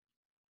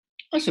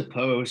 I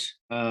suppose.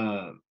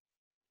 Also,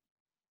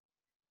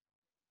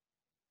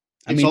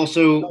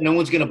 no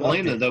one's going to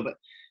blame them, though. But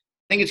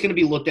I think it's going to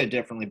be looked at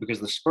differently because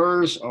the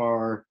Spurs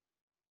are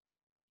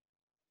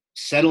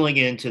settling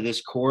into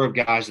this core of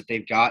guys that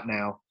they've got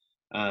now.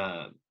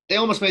 They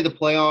almost made the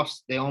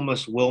playoffs. They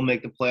almost will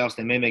make the playoffs.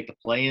 They may make the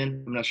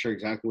play-in. I'm not sure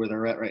exactly where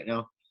they're at right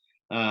now.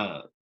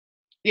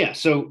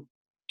 So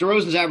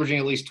DeRozan's averaging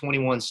at least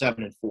 21,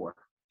 7, and 4.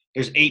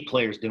 There's 8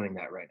 players doing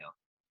that right now.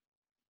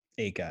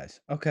 8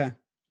 guys. Okay.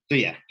 So,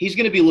 yeah, he's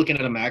going to be looking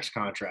at a max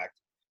contract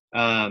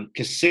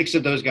because 6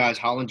 of those guys,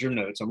 Hollinger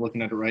notes, I'm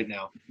looking at it right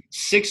now,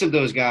 6 of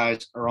those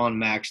guys are on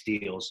max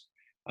deals.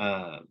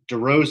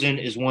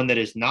 DeRozan is one that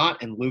is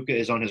not, and Luka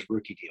is on his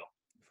rookie deal.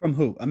 From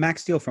who? A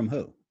max deal from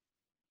who?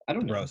 I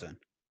don't know. DeRozan.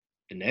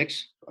 The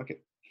Knicks? Okay.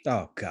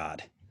 Oh,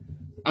 God.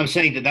 I'm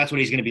saying that's what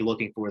he's going to be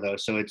looking for, though.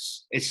 So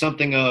it's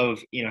something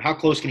of, how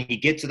close can he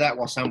get to that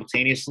while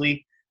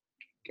simultaneously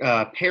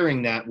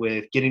pairing that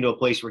with getting to a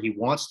place where he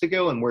wants to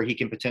go and where he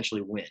can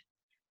potentially win.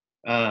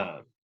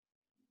 And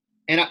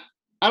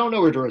I don't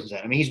know where DeRozan's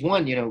at. I mean, he's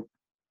won,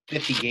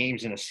 50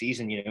 games in a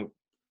season,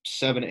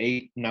 7,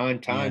 8,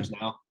 9 times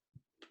now.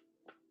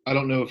 I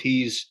don't know if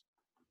he's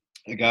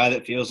a guy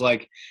that feels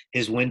like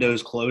his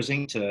window's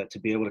closing to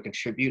be able to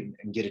contribute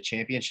and get a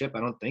championship. I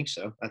don't think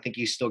so. I think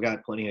he's still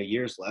got plenty of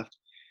years left.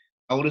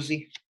 How old is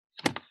he?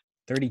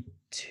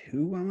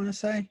 32, I want to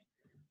say. I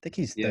think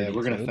he's 32. Yeah,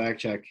 we're going to fact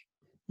check.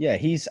 Yeah,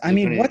 we're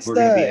going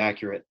to be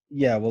accurate.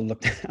 Yeah, we'll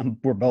look.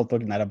 We're both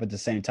looking that up at the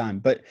same time.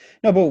 But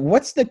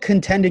what's the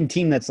contending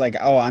team that's like,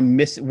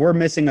 we're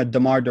missing a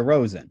DeMar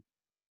DeRozan?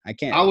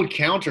 I would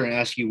counter and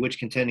ask you which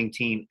contending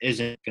team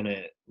isn't going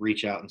to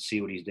reach out and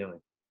see what he's doing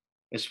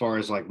as far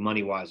as like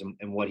money-wise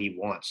and what he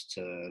wants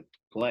to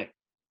play.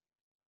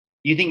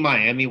 You think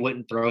Miami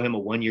wouldn't throw him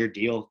a 1-year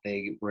deal if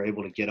they were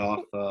able to get off?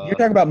 You're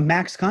talking about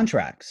max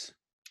contracts.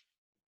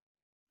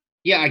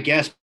 Yeah, I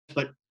guess,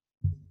 but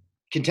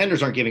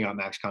contenders aren't giving out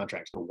max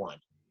contracts for one.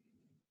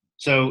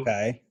 So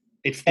okay.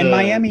 And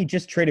Miami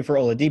just traded for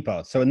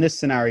Oladipo. So in this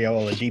scenario,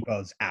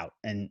 Oladipo's out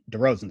and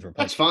DeRozan's replaced.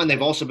 That's fine.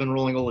 They've also been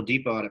rolling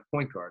Oladipo out at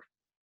point guard.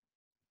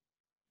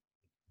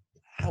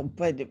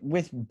 But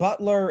with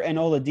Butler and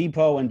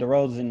Oladipo and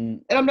DeRozan.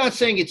 And I'm not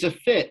saying it's a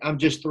fit. I'm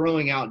just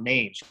throwing out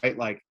names, right?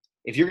 Like,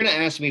 if you're going to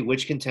ask me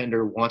which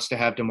contender wants to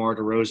have DeMar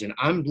DeRozan,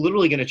 I'm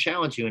literally going to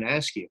challenge you and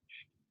ask you.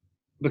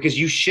 Because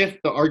you shift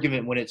the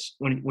argument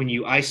when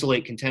you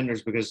isolate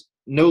contenders, because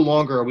no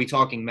longer are we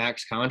talking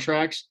max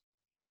contracts.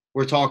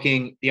 We're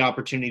talking the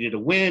opportunity to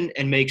win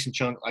and make some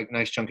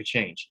nice chunk of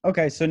change.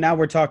 Okay, so now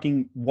we're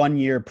talking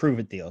 1-year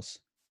prove-it deals.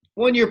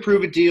 1-year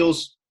prove-it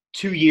deals,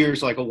 2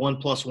 years, like a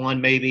 1+1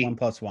 maybe.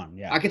 1+1,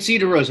 yeah. I could see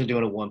DeRozan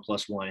doing a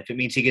 1+1 if it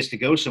means he gets to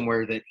go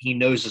somewhere that he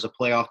knows is a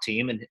playoff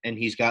team and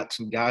he's got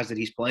some guys that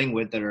he's playing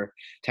with that are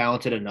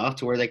talented enough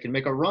to where they can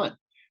make a run.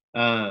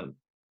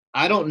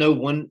 I don't know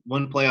one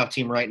playoff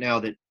team right now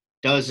that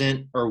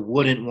doesn't or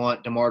wouldn't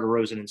want DeMar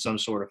DeRozan in some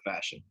sort of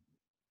fashion.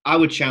 I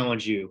would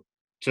challenge you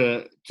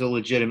to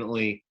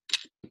legitimately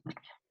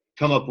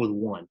come up with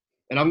one.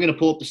 And I'm going to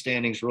pull up the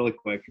standings really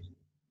quick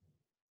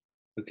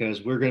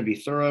because we're going to be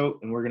thorough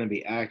and we're going to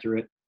be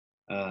accurate.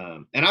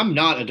 And I'm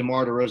not a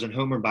DeMar DeRozan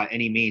homer by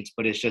any means,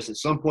 but it's just at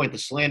some point the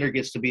slander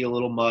gets to be a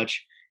little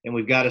much, and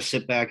we've got to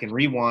sit back and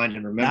rewind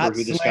and remember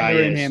who this guy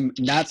is.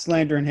 Not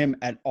slandering him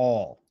at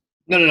all.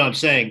 No. I'm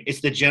saying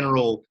it's the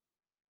general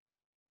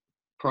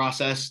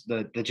process,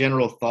 the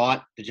general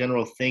thought, the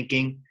general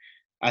thinking.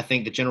 I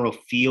think the general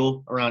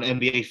feel around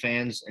NBA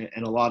fans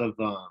and a lot of,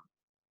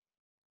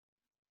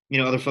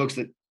 other folks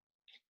that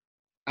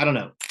I don't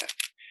know.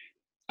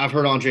 I've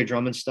heard Andre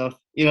Drummond stuff.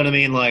 You know what I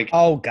mean? Like,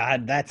 oh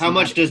God, that's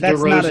not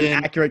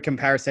an accurate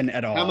comparison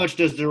at all. How much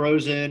does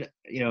DeRozan,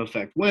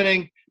 affect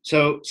winning?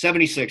 So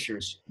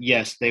 76ers,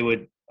 yes, they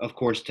would of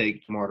course,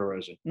 take DeMar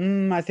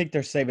DeRozan. I think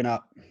they're saving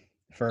up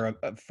for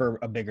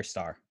a bigger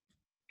star.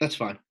 That's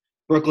fine.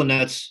 Brooklyn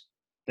Nets,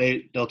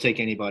 they'll take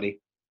anybody.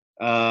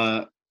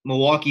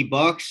 Milwaukee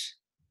Bucks,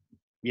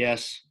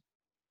 yes.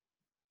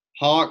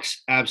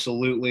 Hawks,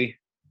 absolutely.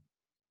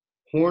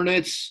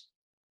 Hornets,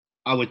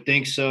 I would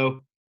think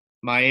so.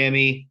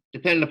 Miami,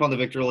 depending upon the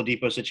Victor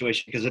Oladipo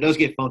situation, because it does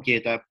get funky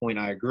at that point,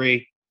 I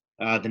agree.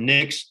 The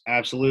Knicks,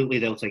 absolutely.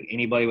 They'll take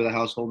anybody with a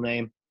household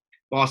name.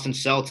 Boston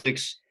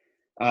Celtics,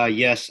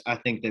 yes, I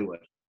think they would.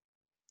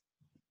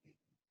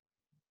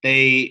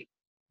 They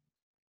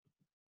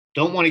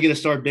don't want to get a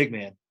star big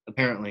man,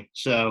 apparently.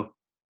 So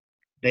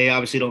they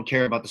obviously don't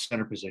care about the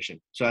center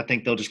position. So I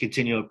think they'll just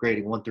continue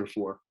upgrading 1 through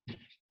 4.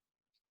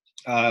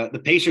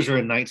 The Pacers are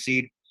a 9th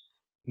seed.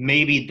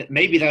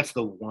 Maybe that's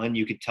the one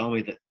you could tell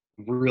me that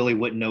really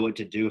wouldn't know what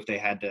to do if they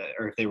had to,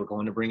 or if they were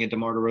going to bring in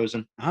DeMar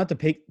DeRozan. I have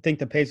to think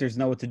the Pacers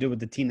know what to do with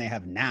the team they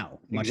have now,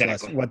 much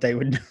less what they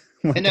would.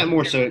 And that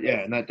more so,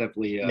 yeah, and that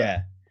definitely,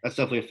 that's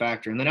definitely a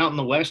factor. And then out in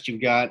the West,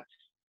 you've got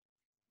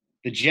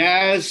the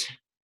Jazz.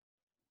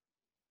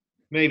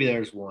 Maybe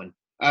there's one.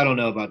 I don't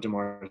know about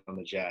DeMar on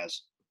the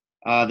Jazz.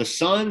 The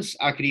Suns,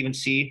 I could even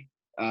see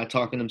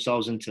talking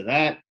themselves into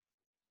that.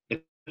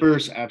 The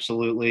Clippers,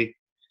 absolutely.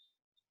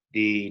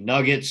 The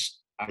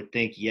Nuggets, I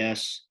think,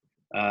 yes.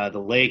 The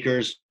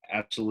Lakers,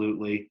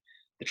 absolutely.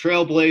 The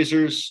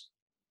Trailblazers,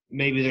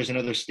 maybe there's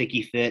another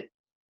sticky fit.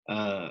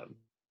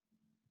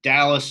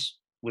 Dallas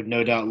would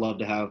no doubt love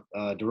to have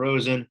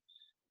DeRozan.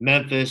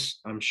 Memphis,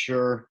 I'm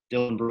sure.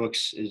 Dillon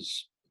Brooks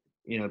is,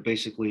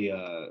 basically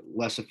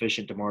less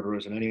efficient DeMar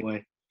DeRozan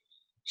anyway.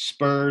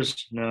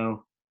 Spurs,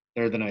 no,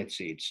 they're the 9th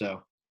seed.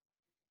 So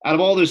out of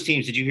all those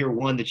teams, did you hear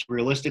one that you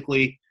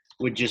realistically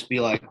would just be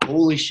like,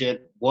 holy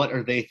shit, what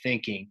are they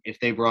thinking if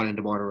they brought in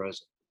DeMar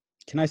DeRozan?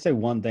 Can I say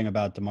one thing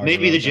about DeMar DeRozan?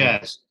 Maybe the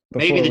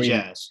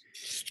Jazz.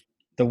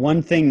 The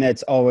one thing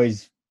that's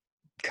always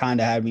kind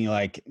of had me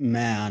like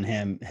meh on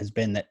him has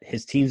been that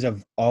his teams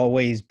have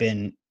always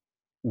been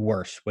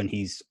worse when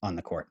he's on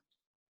the court.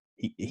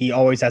 He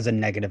always has a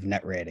negative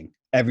net rating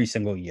every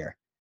single year.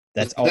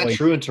 Is that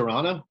true in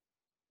Toronto?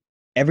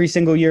 Every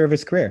single year of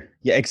his career.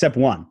 Yeah, except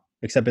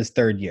his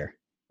 3rd year.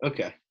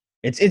 Okay.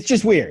 It's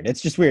just weird.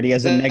 It's just weird. He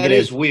has a negative. That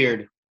is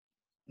weird.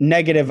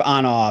 Negative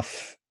on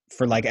off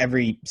for like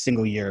every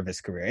single year of his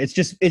career. It's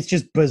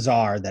just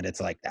bizarre that it's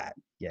like that.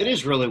 Yeah. It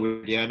is really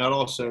weird. Yeah. And I'd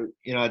also,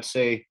 I'd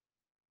say,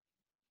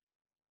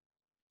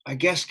 I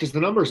guess because the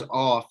number's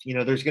off,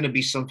 there's going to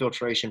be some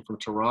filtration from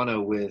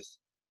Toronto with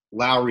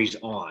Lowry's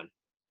on.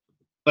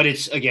 But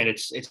it's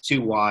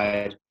too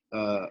wide.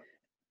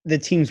 The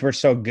teams were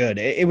so good.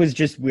 It was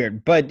just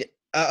weird. But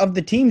of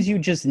the teams you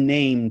just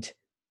named,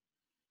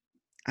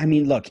 I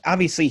mean, look,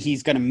 obviously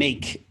he's not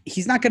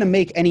going to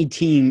make any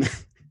team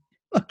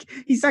look,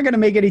 he's not going to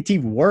make any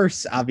team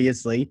worse,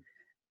 obviously.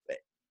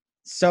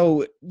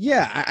 So,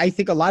 yeah, I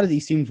think a lot of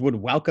these teams would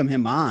welcome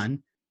him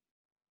on.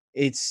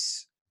 I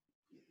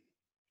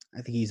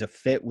think he's a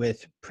fit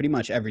with pretty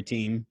much every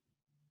team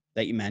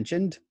that you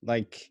mentioned.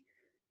 Like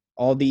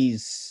all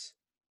these,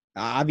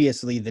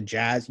 obviously the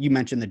Jazz, you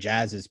mentioned the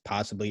Jazz is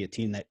possibly a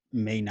team that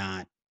may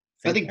not.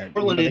 I think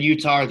Portland and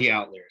Utah are the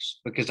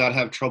outliers because I'd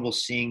have trouble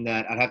seeing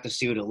that. I'd have to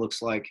see what it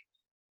looks like.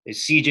 Is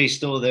CJ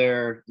still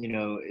there?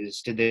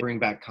 Did they bring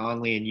back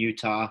Conley in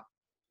Utah?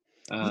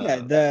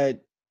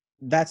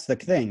 That's the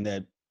thing.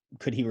 That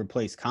could he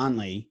replace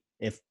Conley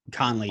if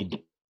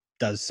Conley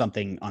does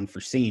something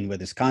unforeseen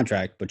with his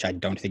contract, which I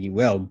don't think he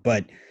will.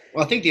 But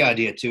I think the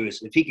idea too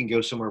is if he can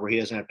go somewhere where he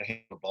doesn't have to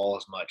handle the ball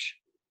as much,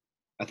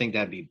 I think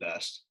that'd be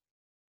best.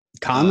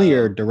 Conley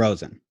or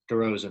DeRozan?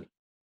 DeRozan.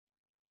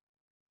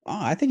 Oh,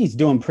 I think he's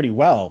doing pretty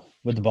well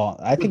with the ball.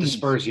 I think the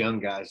Spurs young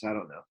guys. I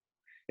don't know.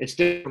 It's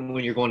different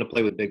when you're going to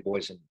play with big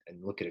boys and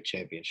look at a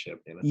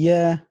championship.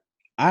 Yeah,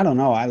 I don't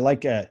know. I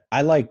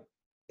like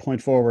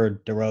point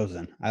forward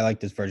DeRozan. I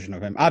like this version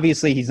of him.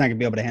 Obviously, he's not going to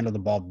be able to handle the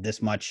ball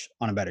this much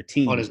on a better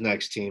team. On his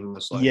next team,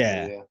 most likely.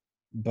 Yeah.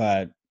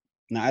 But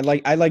no, I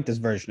like this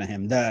version of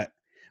him.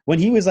 When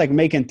he was like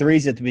making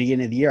threes at the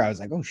beginning of the year, I was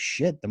like, oh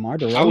shit, DeMar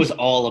DeRozan. I was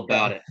all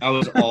about it. I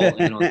was all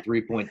in on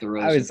 3-point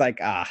DeRozan. I was like,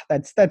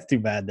 that's too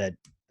bad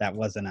that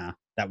wasn't a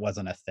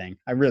thing.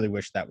 I really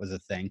wish that was a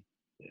thing.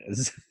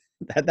 It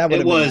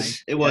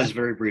was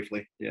very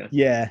briefly. Yeah.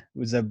 Yeah. It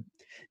was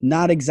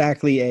not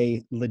exactly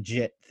a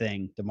legit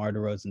thing, DeMar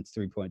DeRozan's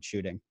 3-point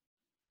shooting.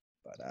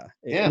 But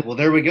well,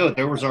 there we go.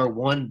 There was our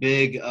one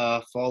big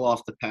fall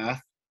off the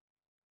path.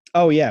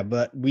 Oh yeah,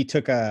 but we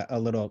took a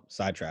little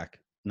sidetrack.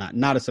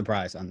 Not a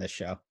surprise on this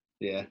show.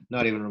 Yeah,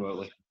 not even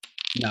remotely.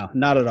 No,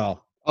 not at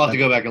all. I'll have to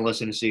go back and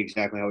listen to see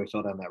exactly how we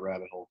fell down that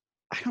rabbit hole.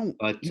 I don't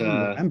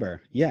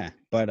remember. Yeah,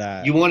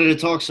 but you wanted to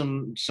talk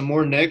some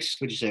more Knicks?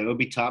 What'd you say,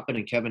 Obi Toppin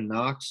and Kevin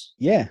Knox?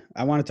 Yeah,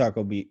 I want to talk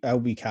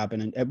Obi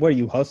Toppin. And what are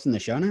you hosting the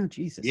show now?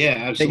 Jesus. Yeah,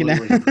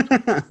 absolutely.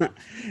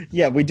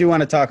 Yeah, we do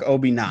want to talk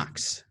Obi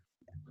Knox.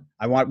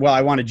 I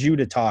wanted you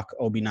to talk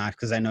Obi Knox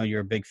because I know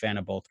you're a big fan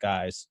of both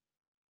guys.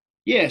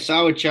 Yeah, so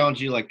I would challenge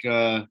you, like,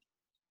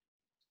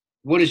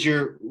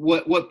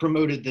 what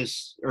promoted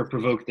this or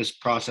provoked this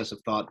process of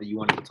thought that you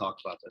wanted to talk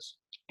about this?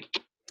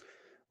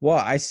 Well,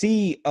 I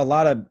see a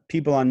lot of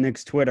people on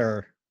Knicks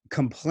Twitter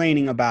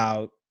complaining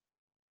about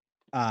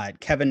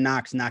Kevin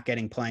Knox not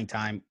getting playing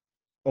time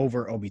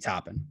over Obi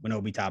Toppin when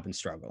Obi Toppin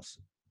struggles.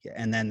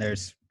 And then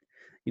there's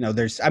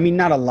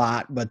not a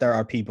lot, but there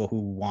are people who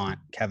want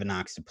Kevin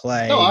Knox to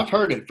play. No, I've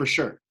heard it for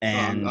sure.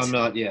 And I'm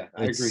not. Yeah,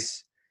 I agree.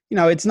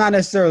 It's not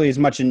necessarily as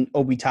much an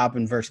Obi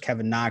Toppin versus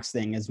Kevin Knox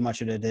thing as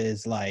much as it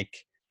is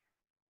like,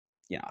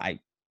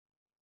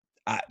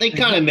 they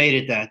kind of made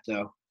it that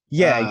though.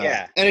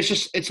 Yeah. And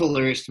it's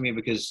hilarious to me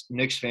because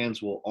Knicks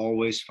fans will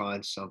always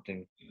find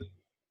something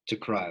to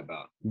cry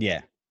about.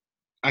 Yeah.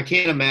 I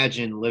can't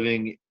imagine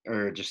living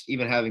or just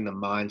even having the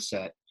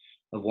mindset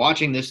of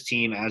watching this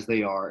team as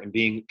they are and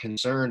being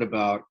concerned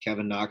about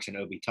Kevin Knox and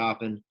Obi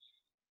Toppin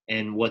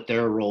and what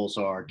their roles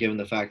are, given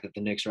the fact that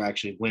the Knicks are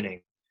actually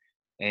winning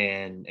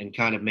and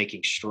kind of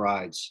making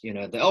strides.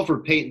 The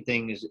Elfrid Payton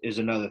thing is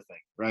another thing,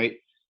 right?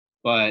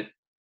 But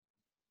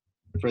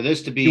for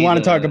this to be, you want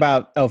to talk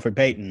about Elfrid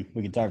Payton?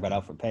 We can talk about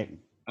Elfrid Payton.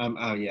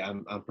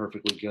 I'm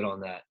perfectly good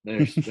on that.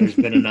 There's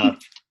been enough.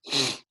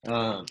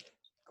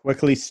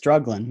 Quickly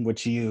struggling,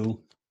 which I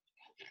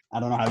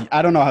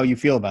don't know how you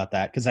feel about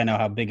that because I know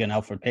how big an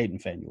Elfrid Payton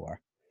fan you are.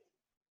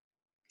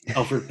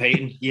 Elfrid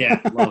Payton,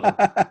 yeah, love him.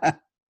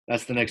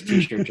 That's the next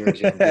T-shirt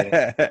jersey I'm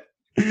getting.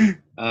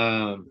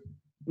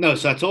 No,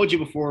 so I told you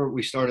before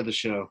we started the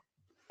show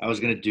I was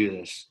going to do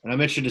this, and I'm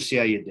interested to see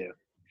how you do.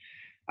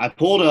 I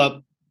pulled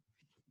up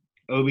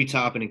Obi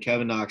Toppin and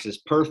Kevin Knox's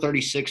per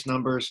 36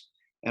 numbers,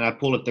 and I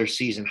pulled up their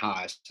season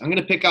highs. I'm going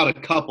to pick out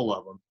a couple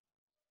of them.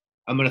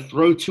 I'm going to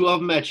throw two of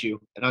them at you,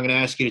 and I'm going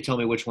to ask you to tell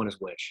me which one is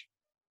which.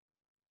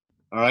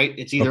 All right?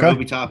 It's either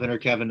Obi Toppin or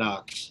Kevin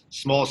Knox.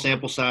 Small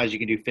sample size. You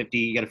can do 50.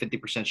 You got a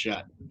 50%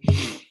 shot.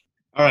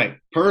 All right.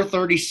 Per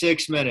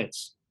 36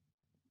 minutes.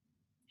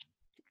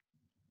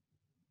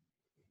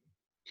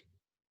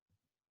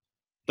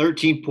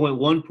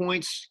 $13.1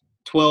 points,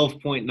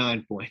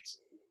 12.9 points.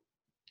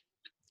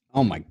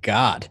 Oh my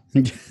God.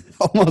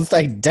 Almost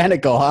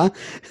identical, huh?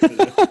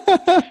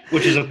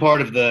 Which is a part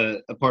of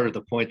the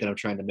point that I'm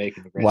trying to make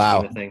in the grand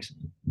scheme of things.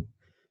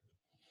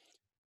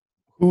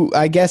 Who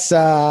I guess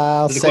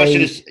I'll say. The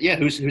question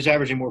is, who's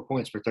averaging more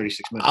points for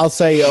 36 minutes? I'll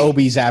say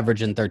Obi's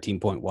averaging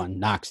 13.1,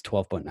 Knox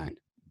 12.9.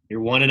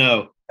 You're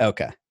 1-0.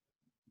 Okay.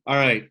 All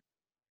right.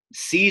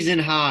 Season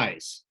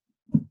highs.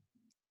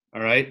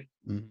 All right.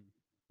 Mm-hmm.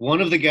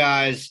 One of the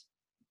guys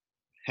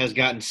has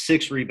gotten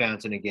 6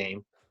 rebounds in a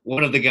game.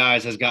 One of the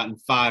guys has gotten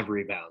 5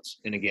 rebounds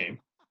in a game.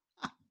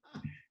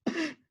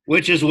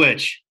 Which is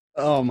which?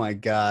 Oh my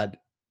God.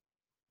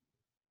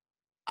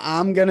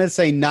 I'm going to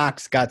say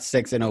Knox got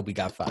 6 and Obi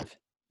got 5.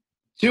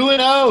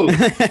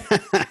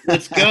 2-0.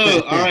 Let's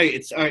go. All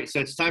right. So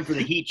it's time for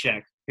the heat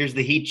check. Here's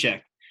the heat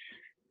check.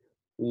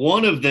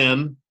 One of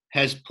them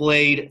has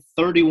played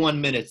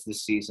 31 minutes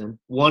this season.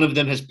 One of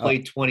them has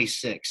played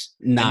 26.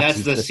 Knox and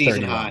that's the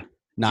season 31. high.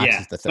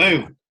 Knox is the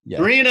 31. Boom. Yeah.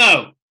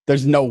 3-0.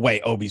 There's no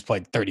way Obi's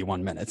played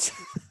 31 minutes.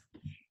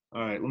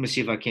 All right. Let me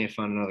see if I can't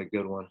find another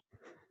good one.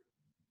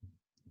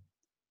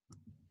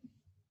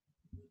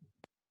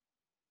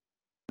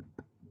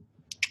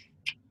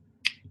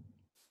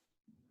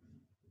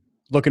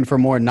 Looking for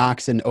more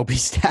Knox and Obi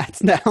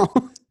stats now.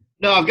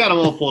 No, I've got them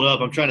all pulled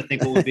up. I'm trying to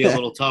think what would be a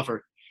little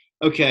tougher.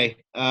 Okay.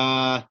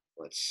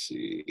 Let's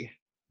see.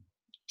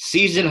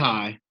 Season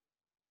high.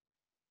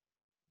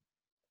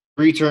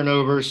 3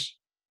 turnovers,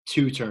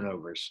 2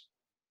 turnovers.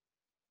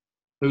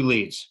 Who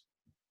leads?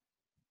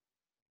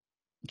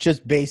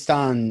 Just based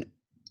on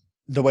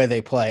the way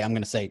they play, I'm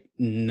going to say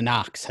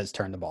Knox has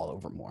turned the ball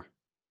over more.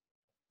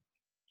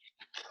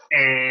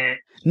 No.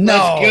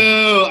 Let's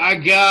go. I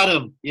got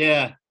him.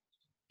 Yeah.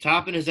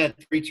 Toppin has had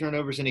 3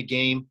 turnovers in a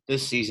game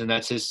this season.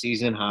 That's his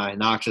season high.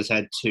 Knox has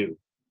had 2.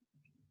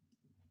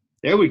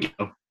 There we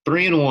go.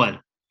 3-1.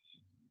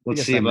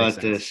 Let's see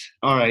about this.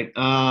 All right.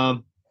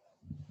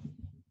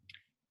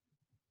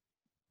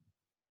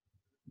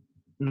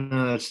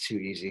 No, that's too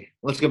easy.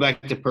 Let's go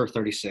back to per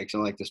 36. I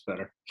like this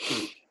better.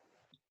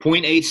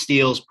 0.8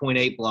 steals,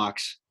 0.8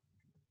 blocks.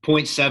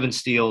 0.7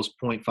 steals,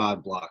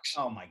 0.5 blocks.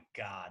 Oh, my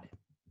God.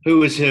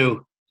 Who is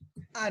who?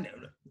 I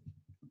don't know.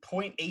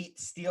 0.8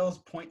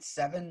 steals,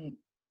 0.7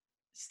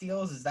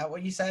 steals. Is that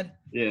what you said?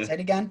 Yeah. Say it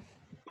again.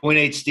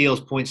 0.8 steals,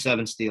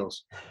 0.7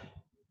 steals.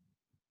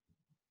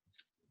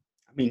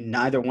 I mean,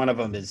 neither one of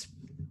them is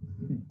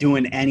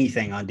doing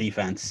anything on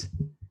defense.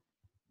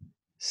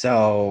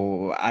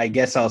 So I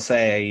guess I'll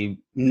say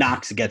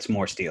Knox gets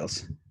more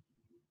steals.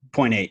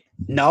 0.8.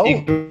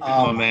 No?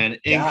 Oh, man.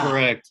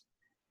 Incorrect.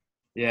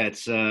 Yeah,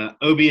 it's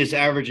Obi is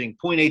averaging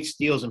 0.8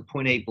 steals and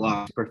 0.8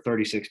 blocks per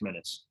 36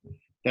 minutes.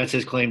 That's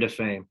his claim to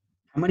fame.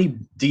 How many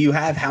do you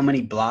have? How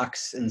many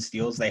blocks and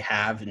steals they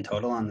have in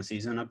total on the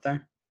season up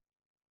there?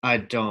 I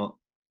don't.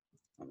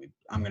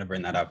 I'm going to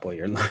bring that up while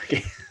you're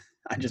looking.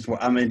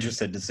 I'm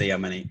interested to see how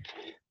many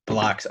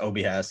blocks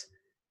Obi has.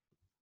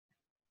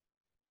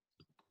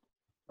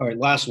 All right,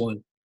 last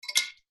one.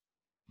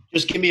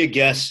 Just give me a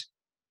guess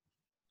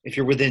if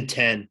you're within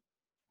 10.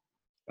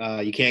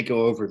 You can't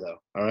go over, though,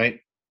 all right?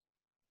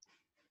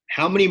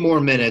 How many more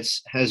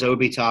minutes has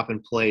Obi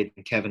Toppin played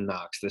than Kevin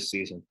Knox this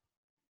season?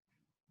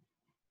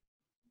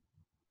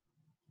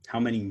 How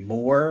many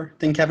more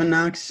than Kevin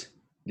Knox?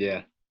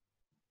 Yeah.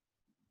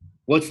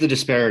 What's the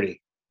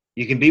disparity?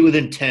 You can be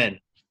within 10,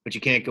 but you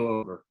can't go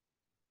over.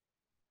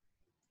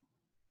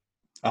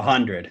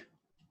 100.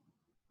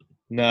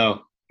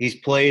 No. He's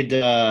played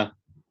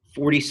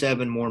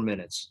 47 more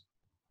minutes.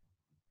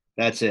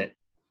 That's it.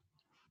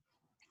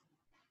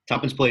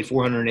 Toppin's played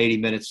 480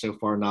 minutes so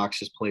far. Knox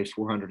has played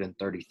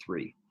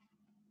 433.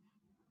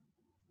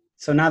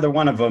 So neither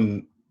one of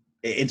them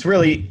 – it's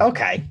really –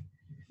 okay.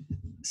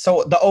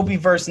 So the Obi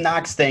versus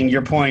Knox thing,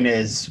 your point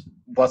is,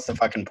 what's the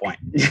fucking point?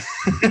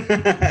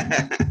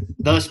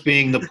 Thus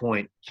being the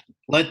point.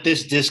 Let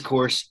this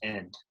discourse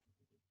end.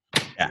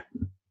 Yeah.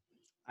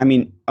 I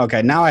mean,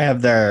 okay, now I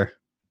have their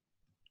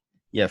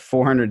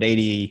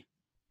 480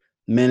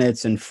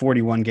 minutes and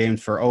 41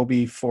 games for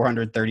Obi,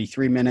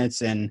 433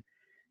 minutes and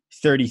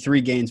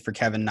 33 games for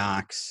Kevin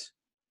Knox.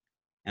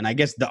 And I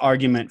guess the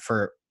argument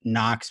for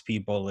Knox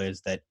people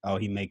is that,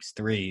 he makes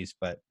threes,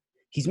 but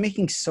he's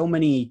making so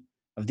many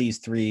of these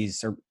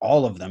threes, or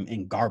all of them,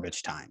 in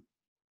garbage time.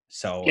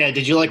 So yeah,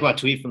 did you like my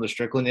tweet from the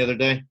Strickland the other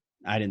day?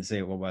 I didn't see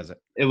it. What was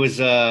it? It was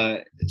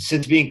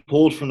since being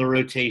pulled from the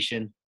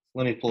rotation.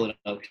 Let me pull it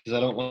up because I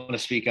don't want to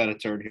speak out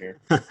of turn here.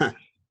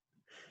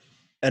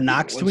 A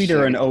Knox tweet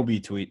or an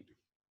Obi tweet?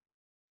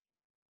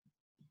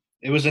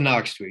 It was a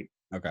Knox tweet.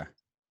 Okay.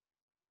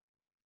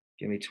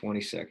 Give me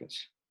 20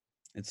 seconds.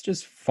 It's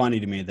just funny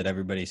to me that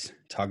everybody's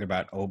talking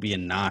about Obi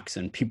and Knox,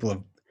 and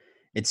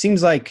it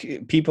seems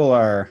like people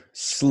are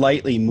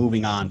slightly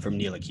moving on from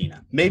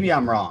Ntilikina. Maybe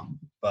I'm wrong,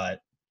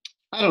 but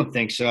I don't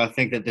think so. I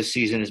think that this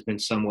season has been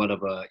somewhat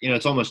of a,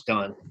 it's almost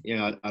done,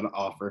 I'd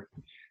offer.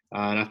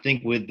 And I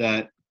think with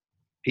that,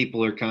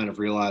 people are kind of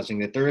realizing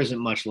that there isn't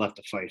much left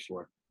to fight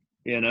for,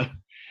 I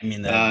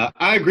mean,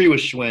 I agree with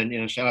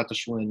Schwinn, shout out to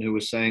Schwinn, who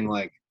was saying,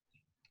 like,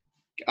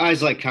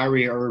 guys like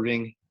Kyrie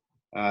Irving,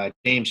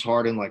 James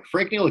Harden, like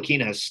Frank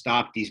Ntilikina has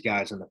stopped these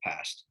guys in the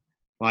past.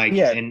 Like,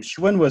 and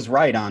Schwinn was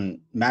right on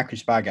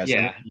Macros podcast.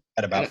 Yeah,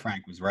 about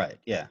Frank was right.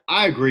 Yeah,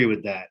 I agree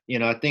with that.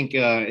 I think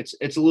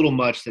it's a little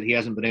much that he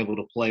hasn't been able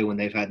to play when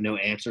they've had no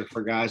answer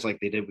for guys like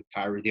they did with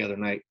Kyrie the other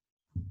night.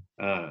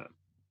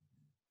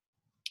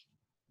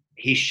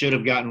 He should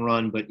have gotten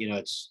run, but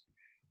it's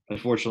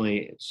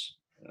unfortunately it's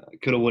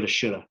coulda, woulda,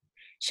 shoulda.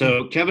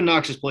 So Kevin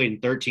Knox has played in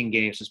 13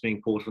 games since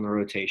being pulled from the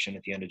rotation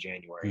at the end of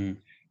January.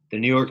 The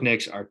New York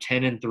Knicks are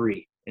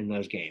 10-3 in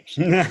those games.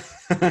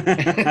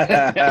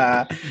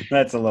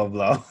 That's a low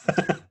blow.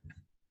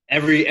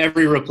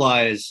 Every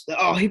reply is,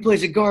 "Oh, he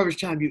plays at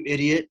garbage time, you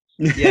idiot."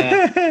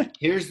 Yeah.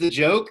 Here's the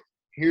joke.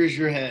 Here's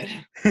your head.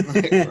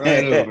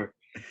 Right over.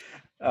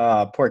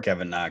 Poor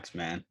Kevin Knox,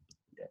 man.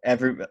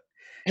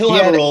 He'll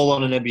have a role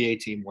on an NBA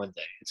team one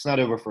day. It's not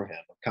over for him.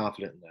 I'm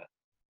confident in that.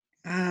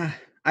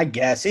 I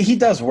guess he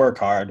does work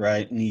hard,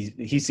 right? And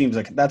he seems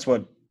like that's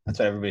what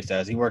everybody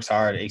says. He works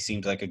hard. He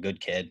seems like a good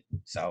kid.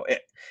 So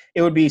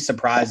it would be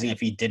surprising if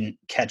he didn't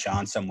catch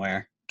on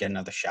somewhere, get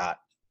another shot.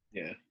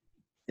 Yeah.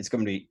 It's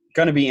going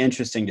to be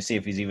interesting to see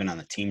if he's even on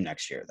the team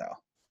next year, though.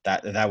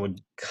 That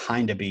would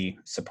kind of be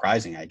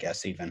surprising, I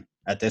guess, even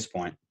at this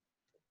point.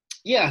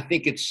 Yeah, I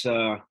think it's.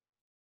 I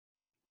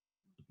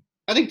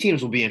think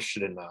teams will be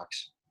interested in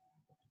Knox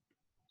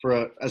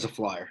as a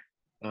flyer.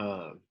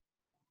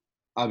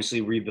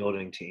 Obviously,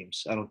 rebuilding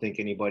teams. I don't think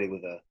anybody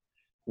with a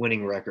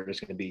winning record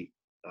is going to be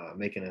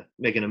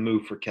making a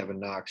move for Kevin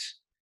Knox.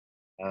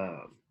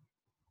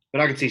 But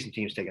I could see some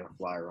teams taking a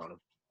flyer on him.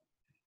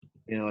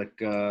 Like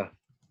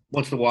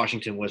once the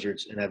Washington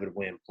Wizards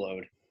inevitably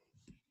implode,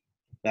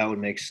 that would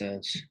make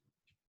sense.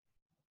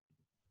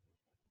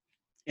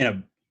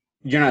 You're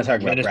not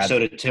talking about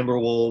Minnesota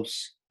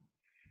Timberwolves.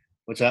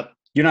 What's up?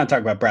 You're not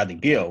talking about Bradley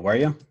Beal, were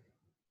you?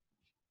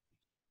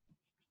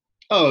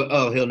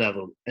 Oh,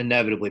 he'll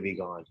inevitably be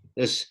gone.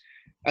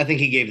 I think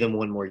he gave them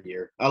one more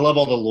year. I love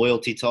all the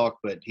loyalty talk,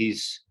 but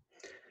he's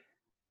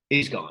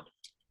gone.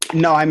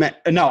 No,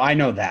 I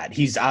know that.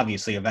 He's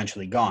obviously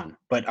eventually gone.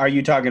 But are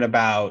you talking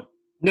about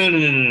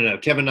No.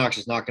 Kevin Knox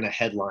is not going to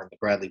headline the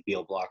Bradley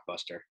Beal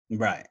blockbuster.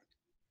 Right.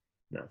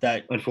 No.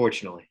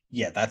 Unfortunately.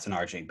 Yeah, that's an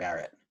RJ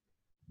Barrett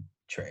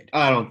trade.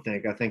 I don't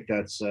think. I think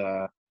that's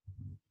I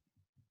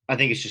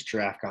think it's just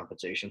draft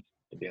compensation,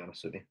 to be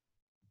honest with you.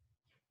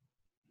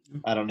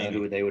 I don't know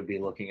who they would be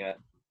looking at.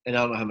 And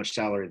I don't know how much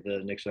salary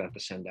the Knicks would have to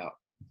send out.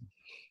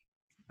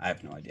 I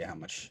have no idea how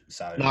much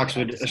salary. Knox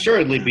would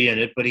assuredly be in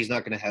it, but he's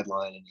not going to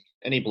headline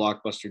any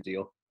blockbuster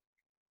deal.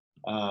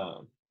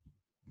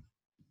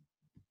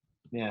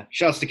 Yeah,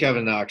 shouts to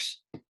Kevin Knox.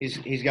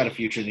 He's got a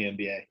future in the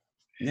NBA.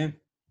 Yeah,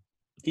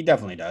 he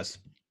definitely does.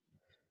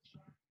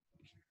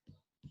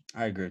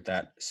 I agree with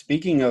that.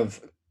 Speaking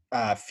of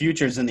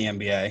futures in the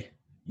NBA,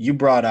 you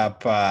brought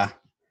up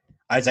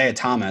Isaiah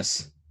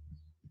Thomas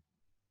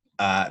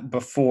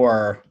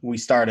before we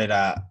started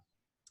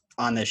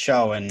on this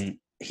show, and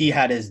he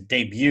had his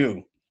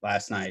debut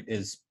last night.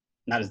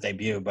 Not his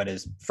debut, but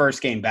his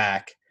first game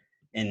back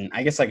in,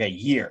 I guess, like a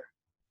year.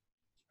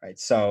 Right.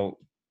 So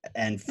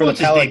And for the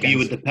Pelicans, debut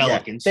with the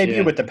Pelicans.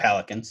 Debut with the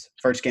Pelicans.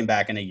 First game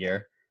back in a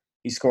year.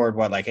 He scored,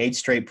 8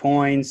 straight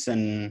points,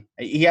 and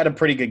he had a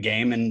pretty good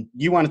game. And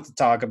you wanted to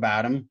talk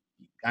about him.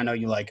 I know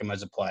you like him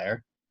as a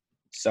player.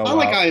 So I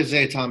like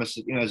Isaiah Thomas,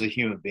 as a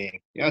human being.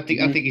 Yeah, I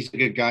think he's a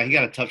good guy. He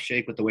got a tough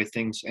shake with the way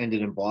things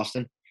ended in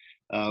Boston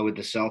with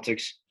the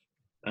Celtics.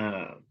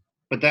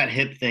 But that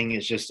hip thing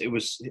is just – it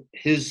was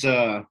his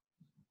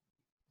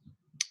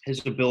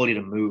ability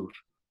to move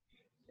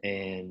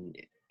and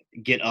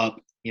get up,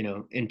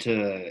 into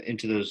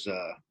those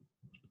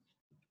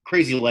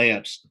crazy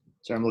layups.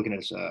 So I'm looking at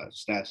his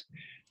stats.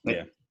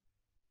 But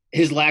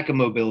his lack of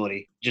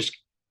mobility just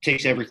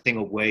takes everything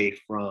away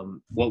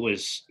from what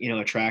was,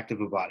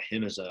 attractive about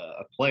him as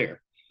a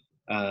player.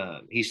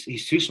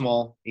 He's too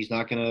small. He's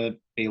not going to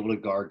be able to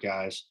guard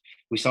guys.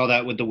 We saw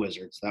that with the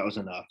Wizards. That was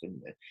enough.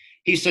 And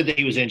he said that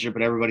he was injured,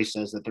 but everybody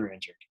says that they're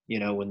injured,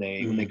 when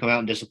they come out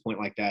and disappoint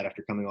like that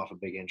after coming off a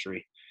big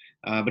injury.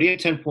 But he had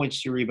 10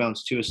 points, 2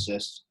 rebounds, 2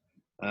 assists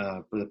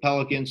for the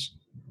Pelicans.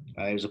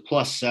 He was a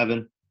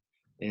 +7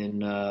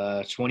 in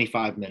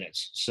 25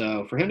 minutes.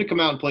 So for him to come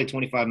out and play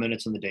 25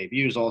 minutes in the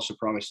debut is also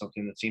probably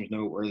something that seems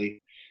noteworthy.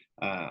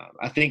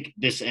 I think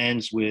this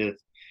ends with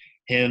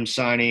him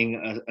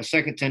signing a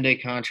second 10-day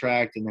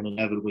contract and then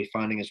inevitably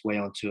finding his way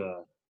onto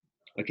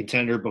a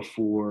contender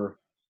before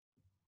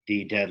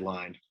the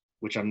deadline,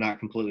 which I'm not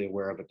completely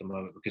aware of at the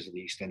moment because of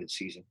the extended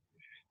season.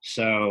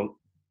 So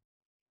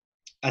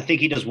I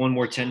think he does one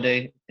more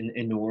 10-day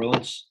in New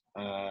Orleans,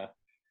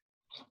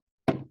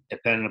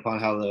 depending upon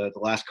how the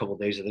last couple of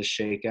days of this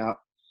shake out.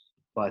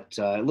 But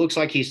it looks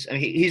like he's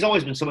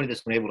always been somebody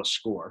that's been able to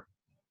score,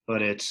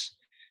 but it's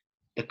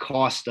the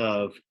cost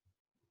of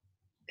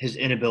his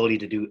inability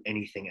to do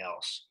anything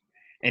else.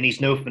 And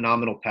he's no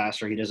phenomenal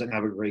passer. He doesn't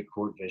have a great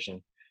court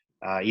vision.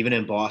 Even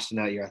in Boston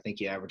that year, I think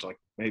he averaged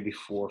maybe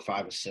 4 or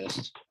 5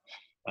 assists.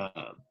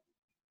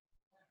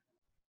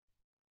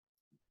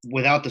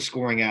 Without the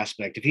scoring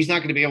aspect, if he's not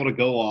going to be able to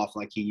go off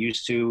like he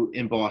used to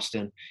in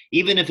Boston,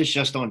 even if it's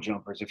just on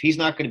jumpers, if he's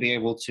not going to be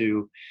able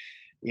to,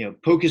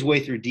 poke his way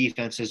through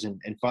defenses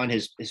and find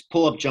his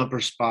pull-up jumper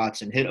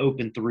spots and hit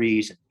open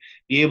threes and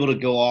be able to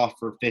go off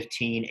for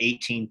 15,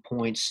 18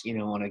 points,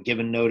 on a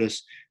given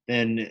notice,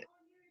 then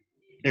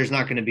there's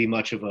not going to be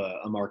much of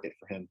a market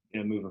for him,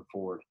 moving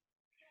forward.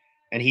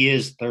 And he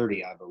is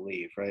 30, I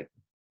believe, right?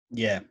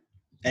 Yeah.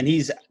 And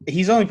he's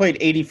only played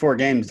 84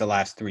 games the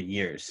last 3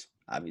 years.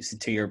 Obviously,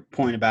 to your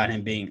point about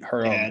him being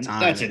hurt all the time.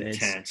 That's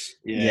intense.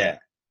 Yeah.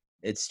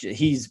 It's just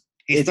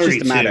it's 32.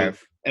 Just a matter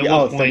of at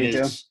what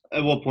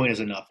point is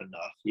enough?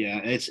 Yeah,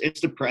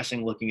 it's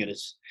depressing looking at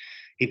his.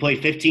 He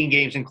played 15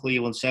 games in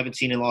Cleveland,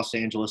 17 in Los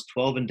Angeles,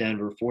 12 in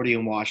Denver, 40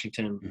 in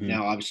Washington. Mm-hmm.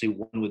 Now, obviously,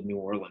 1 with New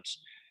Orleans.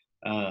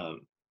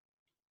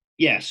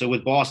 So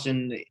with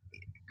Boston,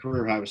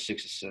 career high was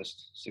 6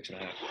 assists,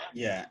 6.5.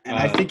 Yeah, and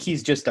I think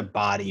he's just a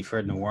body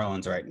for New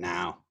Orleans right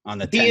now on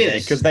the 10-day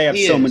because they have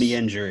so many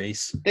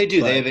injuries. They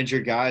do. They have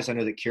injured guys. I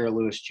know that Kira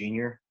Lewis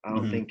Jr. I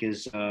don't think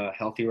is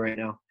healthy right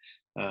now.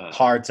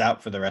 Hart's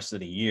out for the rest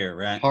of the year,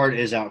 right? Hart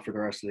is out for the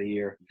rest of the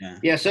year.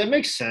 Yeah, so it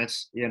makes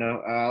sense.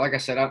 Like I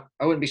said, I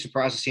wouldn't be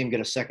surprised to see him get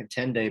a second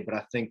 10-day, but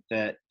I think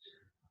that,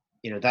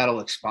 that'll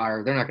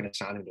expire. They're not going to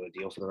sign him to a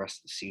deal for the rest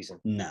of the season.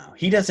 No,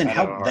 he doesn't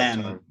help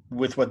them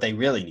with what they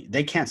really need.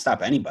 They can't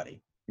stop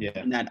anybody. Yeah.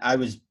 And that I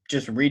was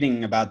just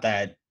reading about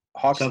that.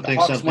 Hawks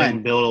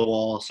went, build a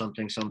wall,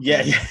 something.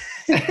 Yeah.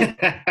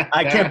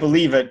 I can't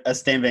believe a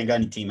Stan Van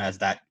Gundy team has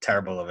that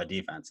terrible of a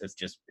defense. It's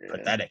just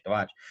pathetic to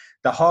watch.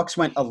 The Hawks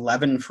went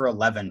 11 for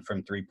 11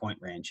 from 3-point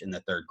range in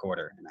the third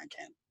quarter, and I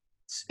can't.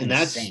 It's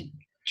insane.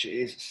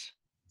 Jesus.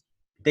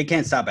 They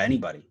can't stop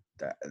anybody.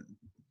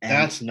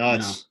 That's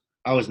nuts.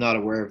 I was not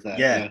aware of that.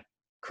 Yeah.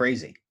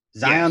 Crazy.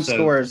 Zion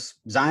scores.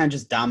 Zion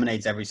just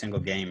dominates every single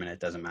game, and it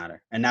doesn't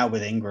matter. And now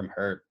with Ingram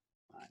hurt,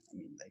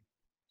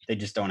 they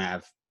just don't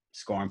have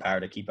scoring power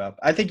to keep up.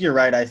 I think you're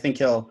right. I think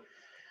he'll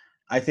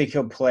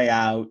play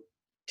out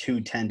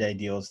 2 10-day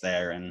deals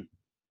there, and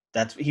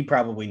he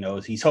probably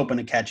knows. He's hoping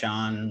to catch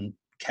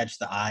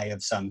the eye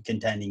of some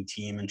contending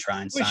team and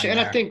try and sign. And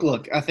I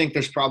think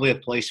there's probably a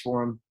place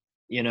for him.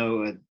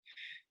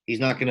 He's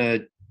not going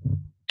to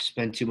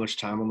spend too much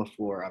time on the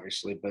floor,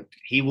 obviously, but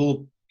he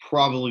will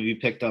probably be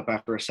picked up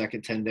after a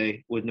second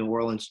 10-day with New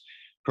Orleans,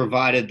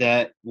 provided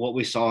that what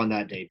we saw in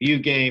that debut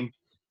game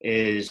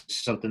is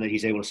something that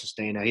he's able to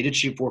sustain. Now, he did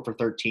shoot 4 for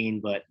 13,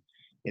 but,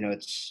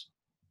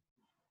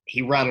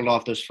 he rattled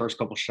off those first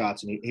couple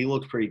shots, and he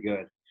looked pretty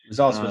good. It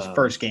was also his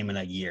first game in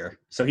a year,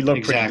 so he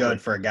looked pretty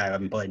good for a guy who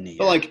hasn't played in a year.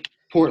 But,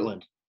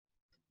 Portland.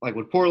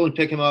 Would Portland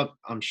pick him up?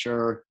 I'm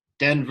sure.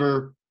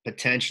 Denver,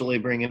 potentially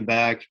bring him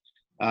back.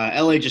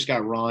 LA just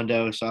got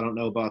Rondo, so I don't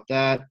know about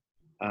that.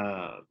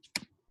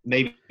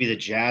 Maybe the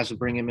Jazz would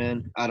bring him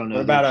in. I don't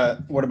know.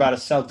 What about a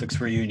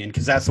Celtics reunion?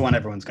 Because that's the one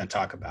everyone's going to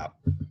talk about.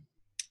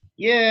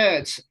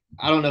 Yeah,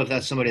 I don't know if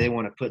that's somebody they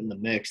want to put in the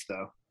mix,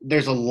 though.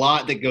 There's a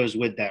lot that goes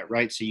with that,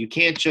 right? So you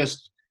can't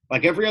just –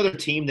 like every other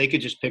team, they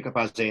could just pick up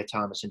Isaiah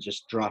Thomas and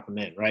just drop him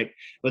in, right?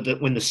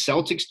 But when the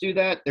Celtics do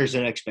that, there's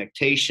an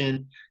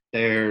expectation.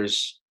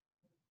 There's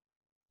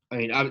I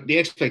mean, the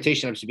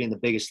expectation obviously being the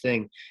biggest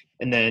thing,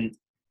 and then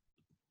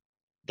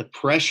the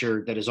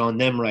pressure that is on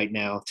them right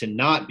now to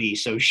not be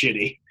so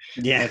shitty,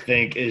 I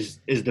think is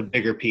the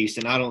bigger piece.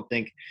 And I don't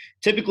think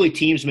typically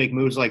teams make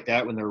moves like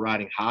that when they're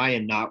riding high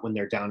and not when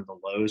they're down in the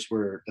lows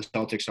where the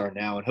Celtics are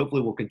now. And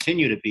hopefully will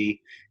continue to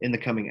be in the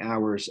coming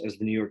hours as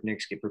the New York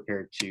Knicks get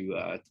prepared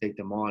to take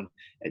them on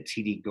at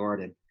TD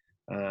Garden.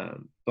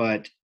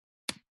 But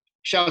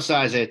shout out to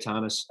Isaiah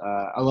Thomas.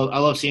 I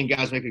love seeing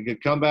guys make a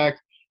good comeback.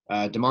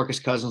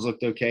 DeMarcus Cousins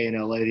looked okay in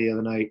LA the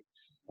other night.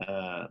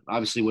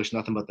 Obviously wish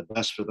nothing but the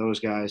best for those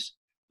guys.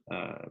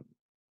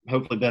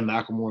 Hopefully Ben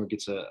McLemore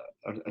gets a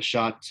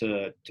shot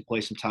to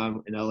play some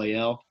time in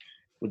LAL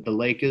with the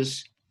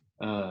Lakers.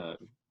 I'm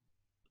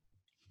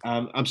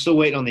still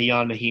waiting on the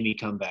Jan Mahimi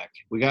comeback.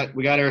 We got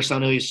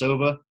Ersan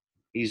Ilyasova.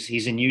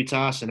 He's in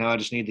Utah, so now I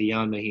just need the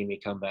Jan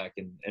Mahimi comeback,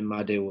 and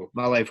my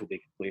life will be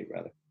complete,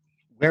 rather.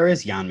 Where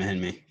is Jan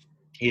Mahimi?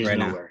 He is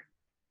nowhere. Now.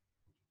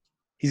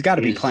 He's got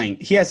to be playing.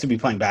 He has to be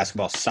playing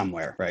basketball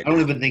somewhere right now. I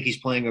don't even think he's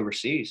playing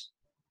overseas.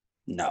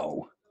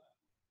 No.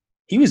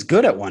 He was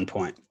good at one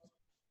point.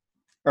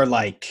 Or, good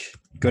enough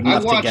to get.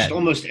 I watched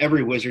almost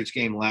every Wizards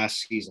game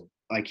last season.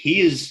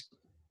 He is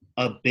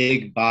a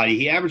big body.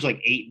 He averaged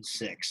 8 and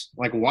 6.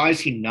 Why is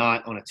he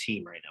not on a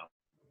team right now?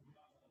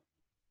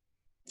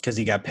 Because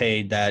he got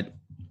paid that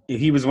 –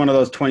 he was one of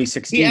those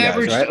 2016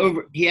 guys, right?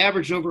 He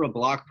averaged over a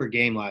block per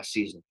game last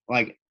season.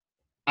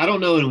 I don't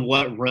know in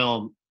what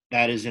realm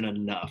that isn't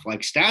enough.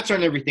 Stats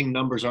aren't everything,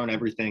 numbers aren't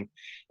everything.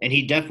 And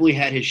he definitely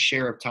had his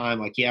share of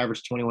time. He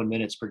averaged 21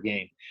 minutes per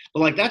game.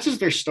 But that's just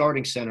their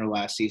starting center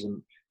last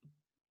season.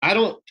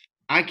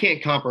 I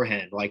can't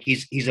comprehend.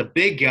 He's a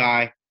big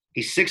guy.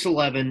 He's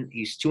 6'11".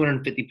 He's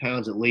 250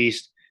 pounds at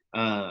least.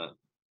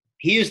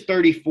 He is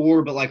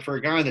 34, but for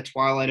a guy in the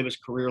twilight of his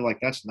career,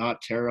 that's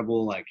not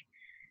terrible.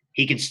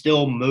 He can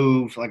still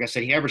move. Like I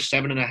said, he averaged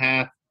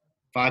 7.5,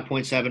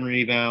 5.7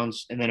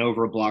 rebounds, and then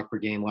over a block per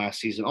game last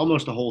season,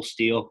 almost a whole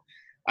steal.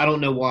 I don't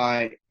know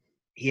why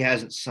he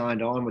hasn't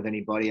signed on with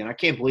anybody, and I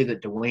can't believe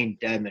that Dwayne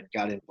Dedmon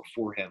got in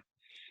before him.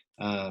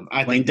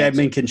 Dwayne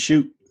Dedmon can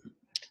shoot.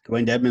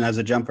 Dwayne Dedmon has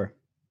a jumper.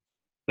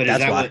 But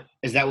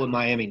is that what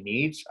Miami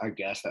needs? I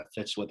guess that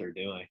fits what they're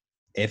doing.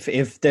 If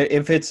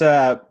it's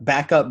a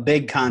backup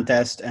big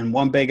contest and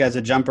one big has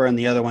a jumper and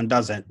the other one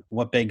doesn't,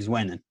 what big's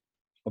winning?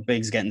 What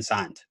big's getting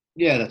signed?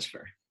 Yeah, that's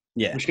fair.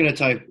 Yeah. I'm just going to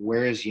type,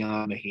 where is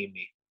Jan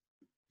Mahimi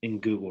in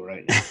Google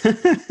right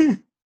now?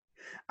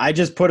 I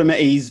just put him –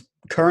 he's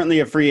currently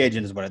a free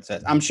agent is what it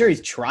says. I'm sure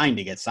he's trying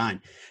to get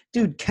signed.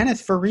 Dude,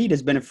 Kenneth Faried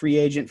has been a free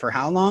agent for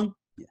how long?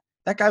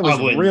 That guy was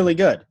really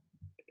good.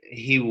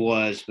 He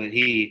was, but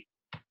he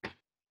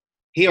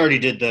already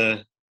did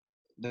the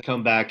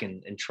comeback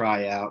and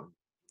try out.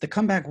 The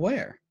comeback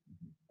where?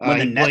 When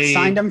the Nets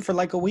signed him for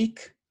a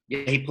week?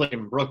 Yeah, he played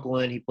in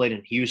Brooklyn. He played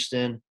in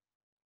Houston.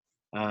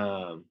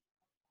 But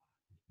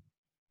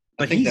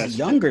he's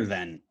younger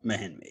than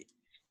Mahimi,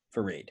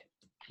 Faried.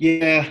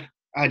 Yeah,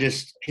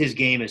 his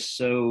game is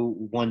so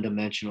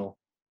one-dimensional.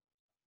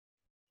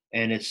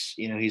 And it's,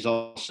 he's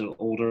also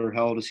older.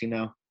 How old is he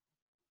now?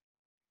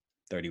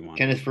 31.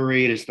 Kenneth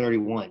Faried is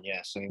 31,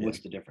 yes.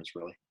 What's the difference,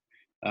 really?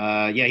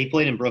 Yeah, he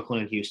played in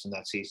Brooklyn and Houston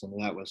that season,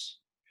 and that was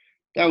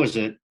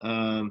it.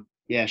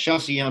 Yeah,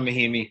 shouts to Jan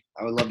Mahimi.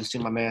 I would love to see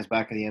my man's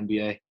back in the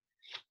NBA.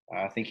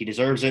 I think he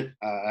deserves it.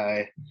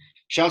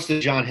 Shouts to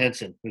John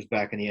Henson, who's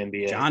back in the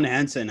NBA. John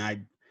Henson. I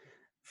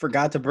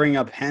forgot to bring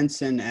up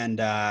Henson, and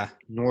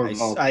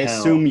Norvel I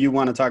assume you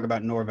want to talk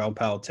about Norvel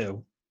Pelle,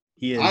 too.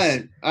 He is.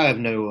 I have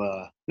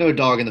no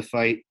dog in the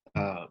fight.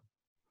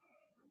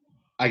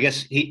 I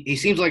guess he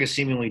seems like a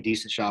seemingly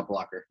decent shot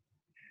blocker.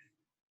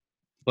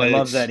 But I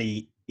love that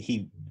he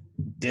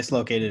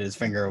dislocated his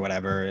finger or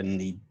whatever,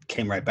 and he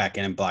came right back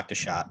in and blocked a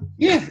shot.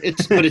 Yeah,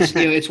 it's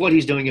what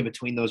he's doing in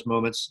between those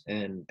moments,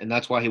 and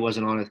that's why he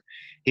wasn't on it.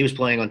 He was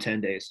playing on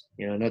 10 days,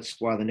 and that's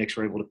why the Knicks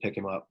were able to pick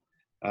him up.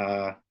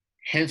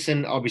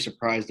 Henson, I'll be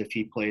surprised if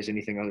he plays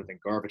anything other than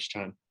garbage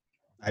time.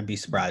 I'd be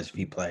surprised if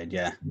he played.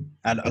 Yeah,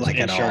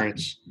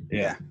 insurance.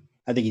 Yeah,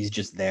 I think he's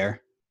just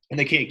there. And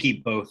they can't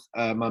keep both.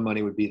 My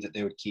money would be that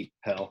they would keep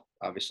Pelle,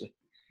 obviously.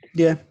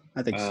 Yeah,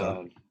 I think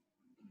so.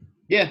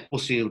 Yeah, we'll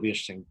see. It'll be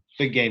interesting.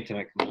 Big game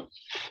tonight.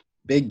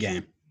 Big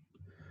game.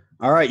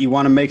 All right, you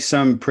want to make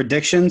some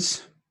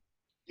predictions?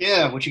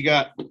 Yeah, what you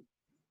got? All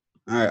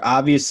right,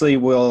 obviously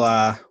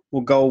we'll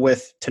go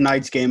with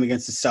tonight's game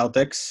against the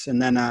Celtics,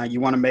 and then you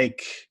want to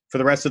make for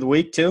the rest of the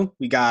week too.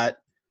 We got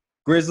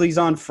Grizzlies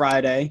on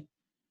Friday,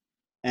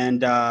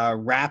 and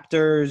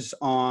Raptors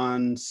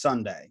on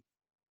Sunday.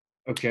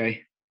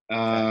 Okay.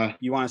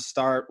 You want to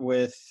start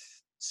with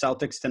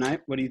Celtics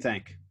tonight? What do you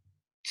think?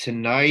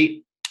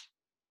 Tonight,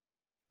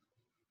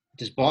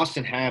 does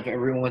Boston have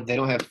everyone? They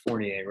don't have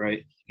Fournier,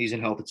 right? He's in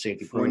health and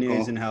safety protocol.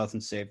 Fournier's in health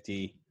and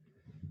safety.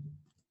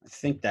 I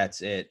think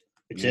that's it.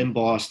 It's in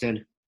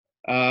Boston.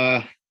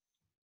 I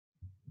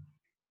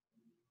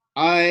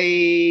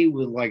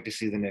would like to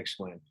see the Knicks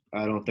win.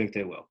 I don't think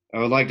they will. I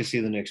would like to see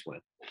the Knicks win,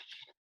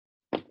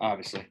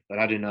 obviously, but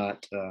I do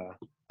not.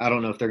 I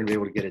don't know if they're going to be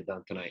able to get it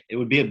done tonight. It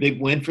would be a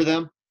big win for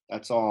them.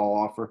 That's all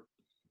I'll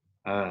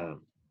offer.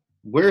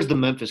 Where's the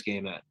Memphis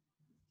game at?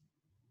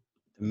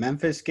 The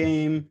Memphis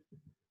game.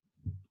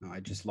 No, I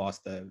just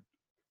lost the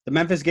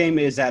Memphis game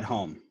is at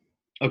home.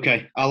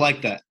 Okay, I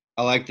like that.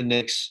 I like the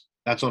Knicks.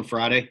 That's on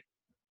Friday.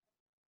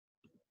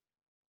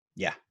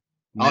 Yeah,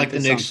 I like the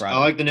Knicks. I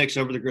like the Knicks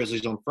over the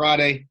Grizzlies on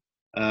Friday,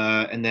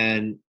 and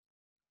then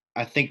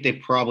I think they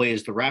probably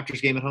is the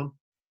Raptors game at home.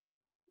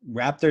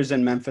 Raptors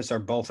and Memphis are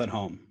both at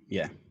home.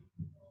 Yeah,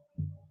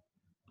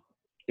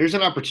 there's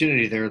an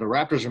opportunity there. The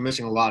Raptors are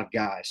missing a lot of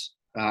guys.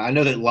 I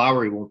know that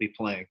Lowry won't be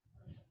playing.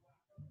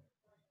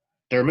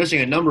 They're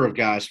missing a number of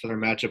guys for their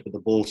matchup with the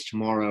Bulls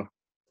tomorrow.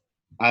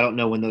 I don't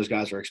know when those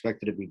guys are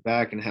expected to be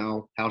back and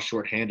how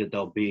shorthanded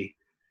they'll be.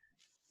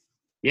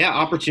 Yeah,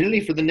 opportunity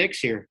for the Knicks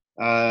here.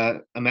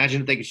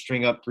 Imagine if they could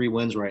string up 3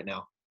 wins right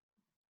now.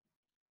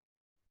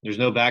 There's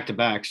no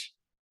back-to-backs.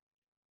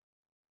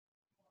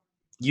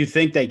 You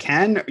think they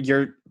can?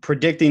 You're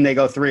predicting they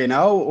go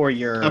 3-0, or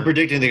you're? I'm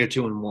predicting they go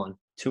 2-1.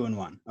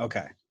 2-1.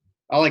 Okay.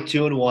 I like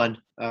 2-1.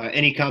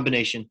 Any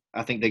combination.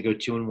 I think they go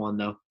 2-1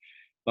 though.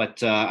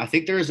 But I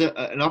think there's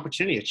an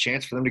opportunity, a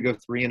chance for them to go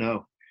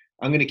 3-0.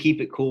 I'm going to keep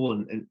it cool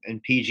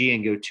and PG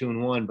and go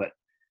 2-1. But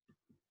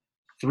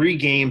 3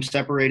 games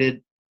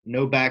separated,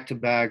 no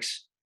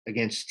back-to-backs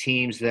against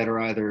teams that are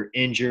either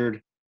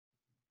injured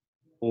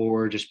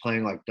or just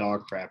playing like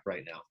dog crap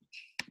right now.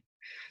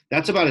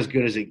 That's about as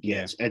good as it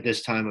gets at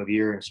this time of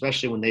year,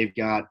 especially when they've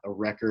got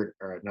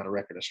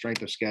a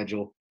strength of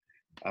schedule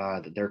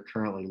that they're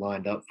currently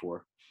lined up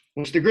for.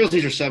 Which the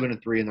Grizzlies are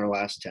 7-3 in their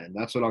last 10.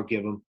 That's what I'll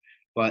give them.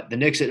 But the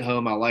Knicks at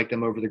home, I like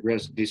them over the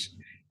Grizzlies.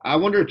 I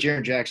wonder if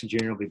Jaren Jackson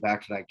Jr. will be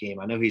back for that game.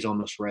 I know he's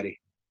almost ready.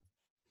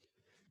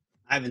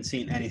 I haven't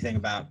seen anything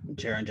about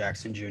Jaren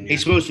Jackson Jr.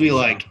 He's supposed to be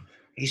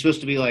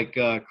like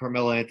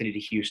Carmelo Anthony to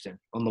Houston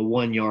on the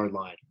 1-yard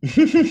line.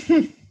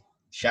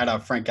 Shout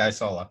out Frank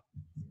Isola.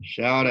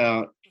 Shout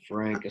out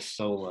Frank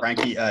Isola.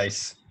 Frankie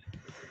Ice.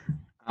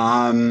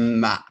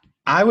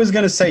 I was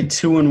gonna say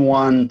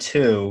 2-1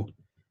 too,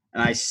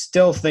 and I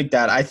still think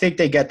that. I think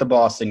they get the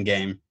Boston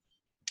game.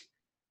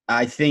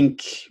 I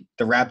think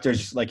the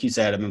Raptors, like you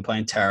said, have been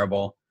playing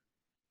terrible,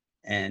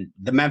 and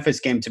the Memphis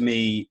game to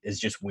me is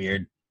just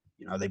weird.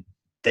 You know,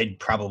 they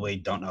probably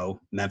don't know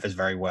Memphis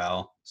very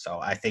well, so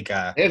I think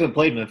they haven't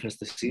played Memphis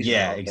this season.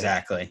 Yeah,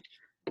 exactly.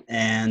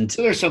 And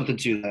so there's something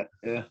to that.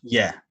 Yeah.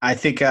 Yeah, I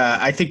think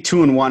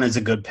 2-1 is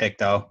a good pick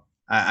though.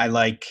 I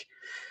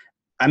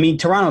mean,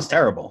 Toronto's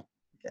terrible.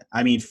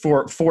 I mean,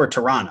 for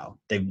Toronto,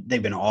 they've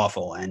been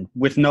awful, and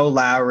with no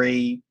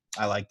Lowry,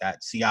 I like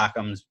that.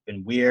 Siakam's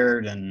been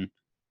weird, and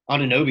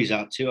Anunoby's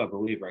out too, I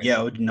believe, right?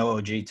 Yeah, no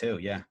OG too.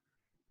 Yeah,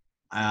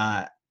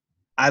 I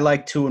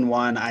like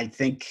 2-1. I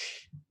think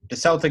the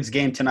Celtics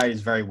game tonight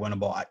is very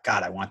winnable.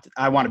 God, I want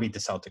to beat the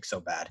Celtics so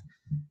bad.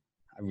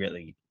 I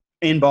really.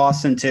 In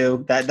Boston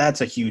too,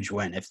 that's a huge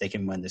win if they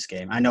can win this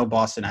game. I know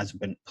Boston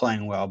hasn't been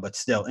playing well, but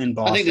still in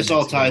Boston. I think this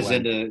all ties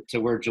into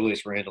where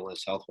Julius Randle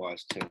is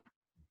health-wise too.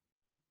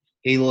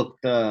 He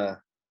looked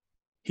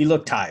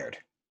tired.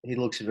 He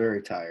looks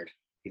very tired.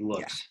 He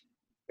looks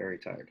very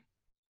tired.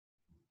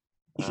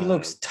 He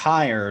looks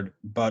tired,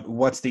 but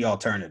what's the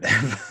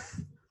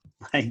alternative?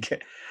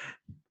 Like,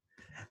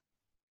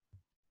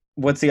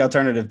 what's the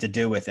alternative to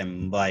do with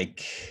him?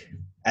 Like,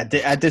 at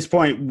this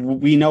point,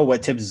 we know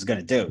what Tibbs is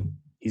going to do.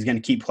 He's going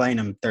to keep playing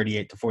him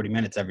 38 to 40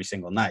 minutes every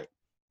single night.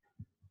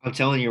 I'm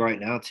telling you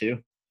right now, too,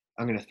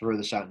 I'm going to throw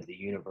this out into the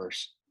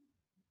universe.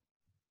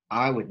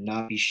 I would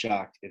not be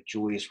shocked if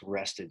Julius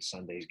rested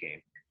Sunday's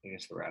game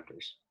against the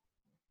Raptors.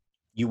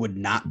 You would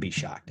not be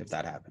shocked if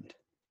that happened?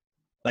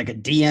 Like a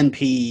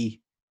DNP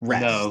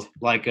rest? No,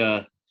 like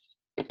a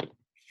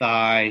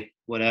thigh,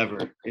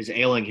 whatever, is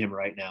ailing him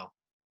right now.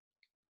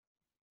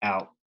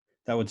 Out.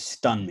 That would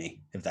stun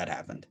me if that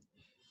happened.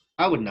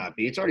 I would not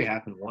be. It's already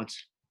happened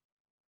once.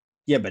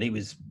 Yeah, but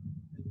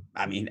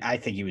I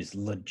think he was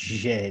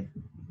legit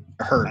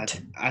hurt.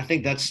 I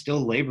think that's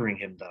still laboring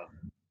him, though.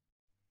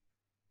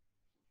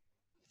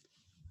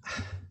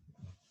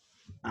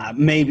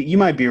 Maybe. You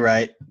might be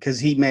right, because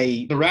he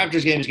may – the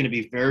Raptors game is going to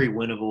be very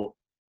winnable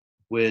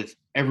with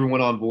everyone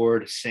on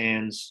board,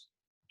 sans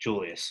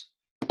Julius.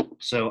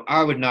 So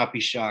I would not be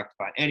shocked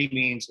by any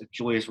means if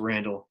Julius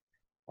Randle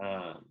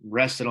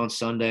rested on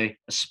Sunday,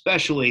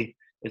 especially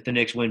 – if the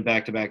Knicks win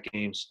back-to-back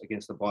games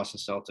against the Boston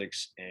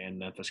Celtics and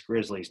Memphis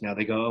Grizzlies. Now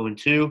they go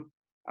 0-2.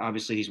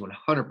 Obviously, he's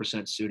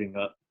 100% suiting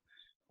up.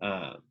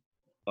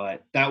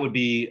 But that would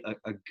be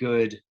a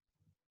good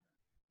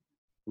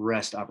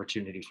rest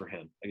opportunity for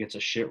him against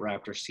a shit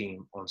Raptors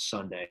team on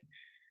Sunday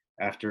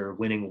after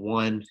winning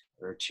 1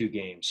 or 2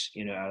 games,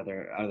 out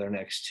of their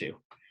next 2.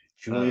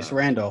 Julius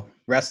Randle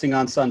resting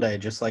on Sunday,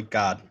 just like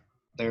God.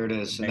 There it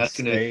is. And that's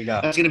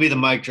gonna be the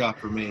mic drop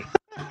for me.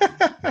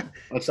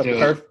 Let's do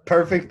it.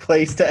 Perfect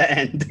place to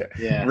end.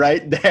 Yeah.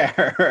 Right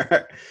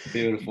there.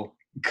 Beautiful.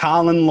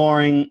 Colin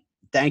Loring,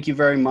 thank you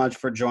very much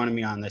for joining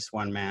me on this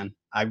one, man.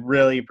 I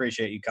really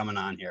appreciate you coming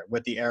on here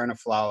with the Aaron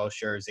Aflalo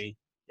jersey.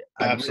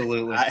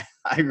 Absolutely.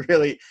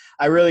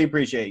 I really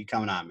appreciate you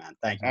coming on, man.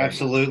 Thank you.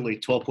 Absolutely.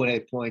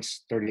 12.8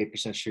 points,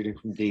 38% shooting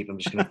from deep. I'm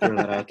just going to throw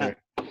that out there.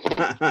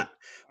 All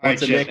right,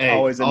 Chip. Hey,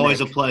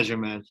 always a pleasure,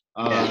 man.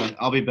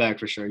 I'll be back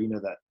for sure. You know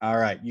that. All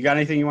right. You got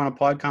anything you want to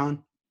plug,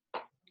 Colin?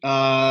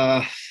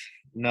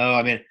 No.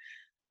 I mean,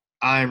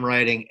 I'm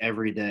writing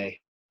every day.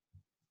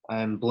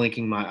 I'm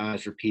blinking my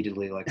eyes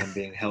repeatedly like I'm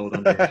being held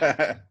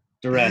under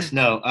duress.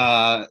 No.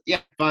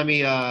 Find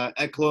me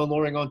at Cologne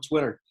Loring on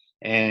Twitter.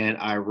 And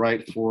I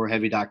write for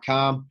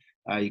Heavy.com.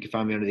 You can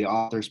find me under the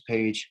authors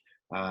page.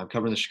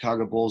 Covering the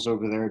Chicago Bulls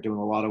over there, doing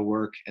a lot of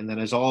work. And then,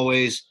 as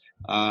always,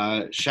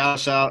 shout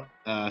us out.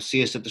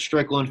 See us at the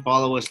Strickland.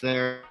 Follow us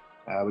there.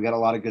 We got a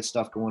lot of good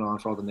stuff going on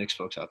for all the Knicks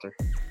folks out there.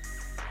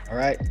 All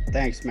right.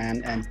 Thanks,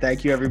 man. And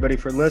thank you, everybody,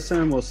 for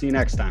listening. We'll see you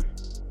next time.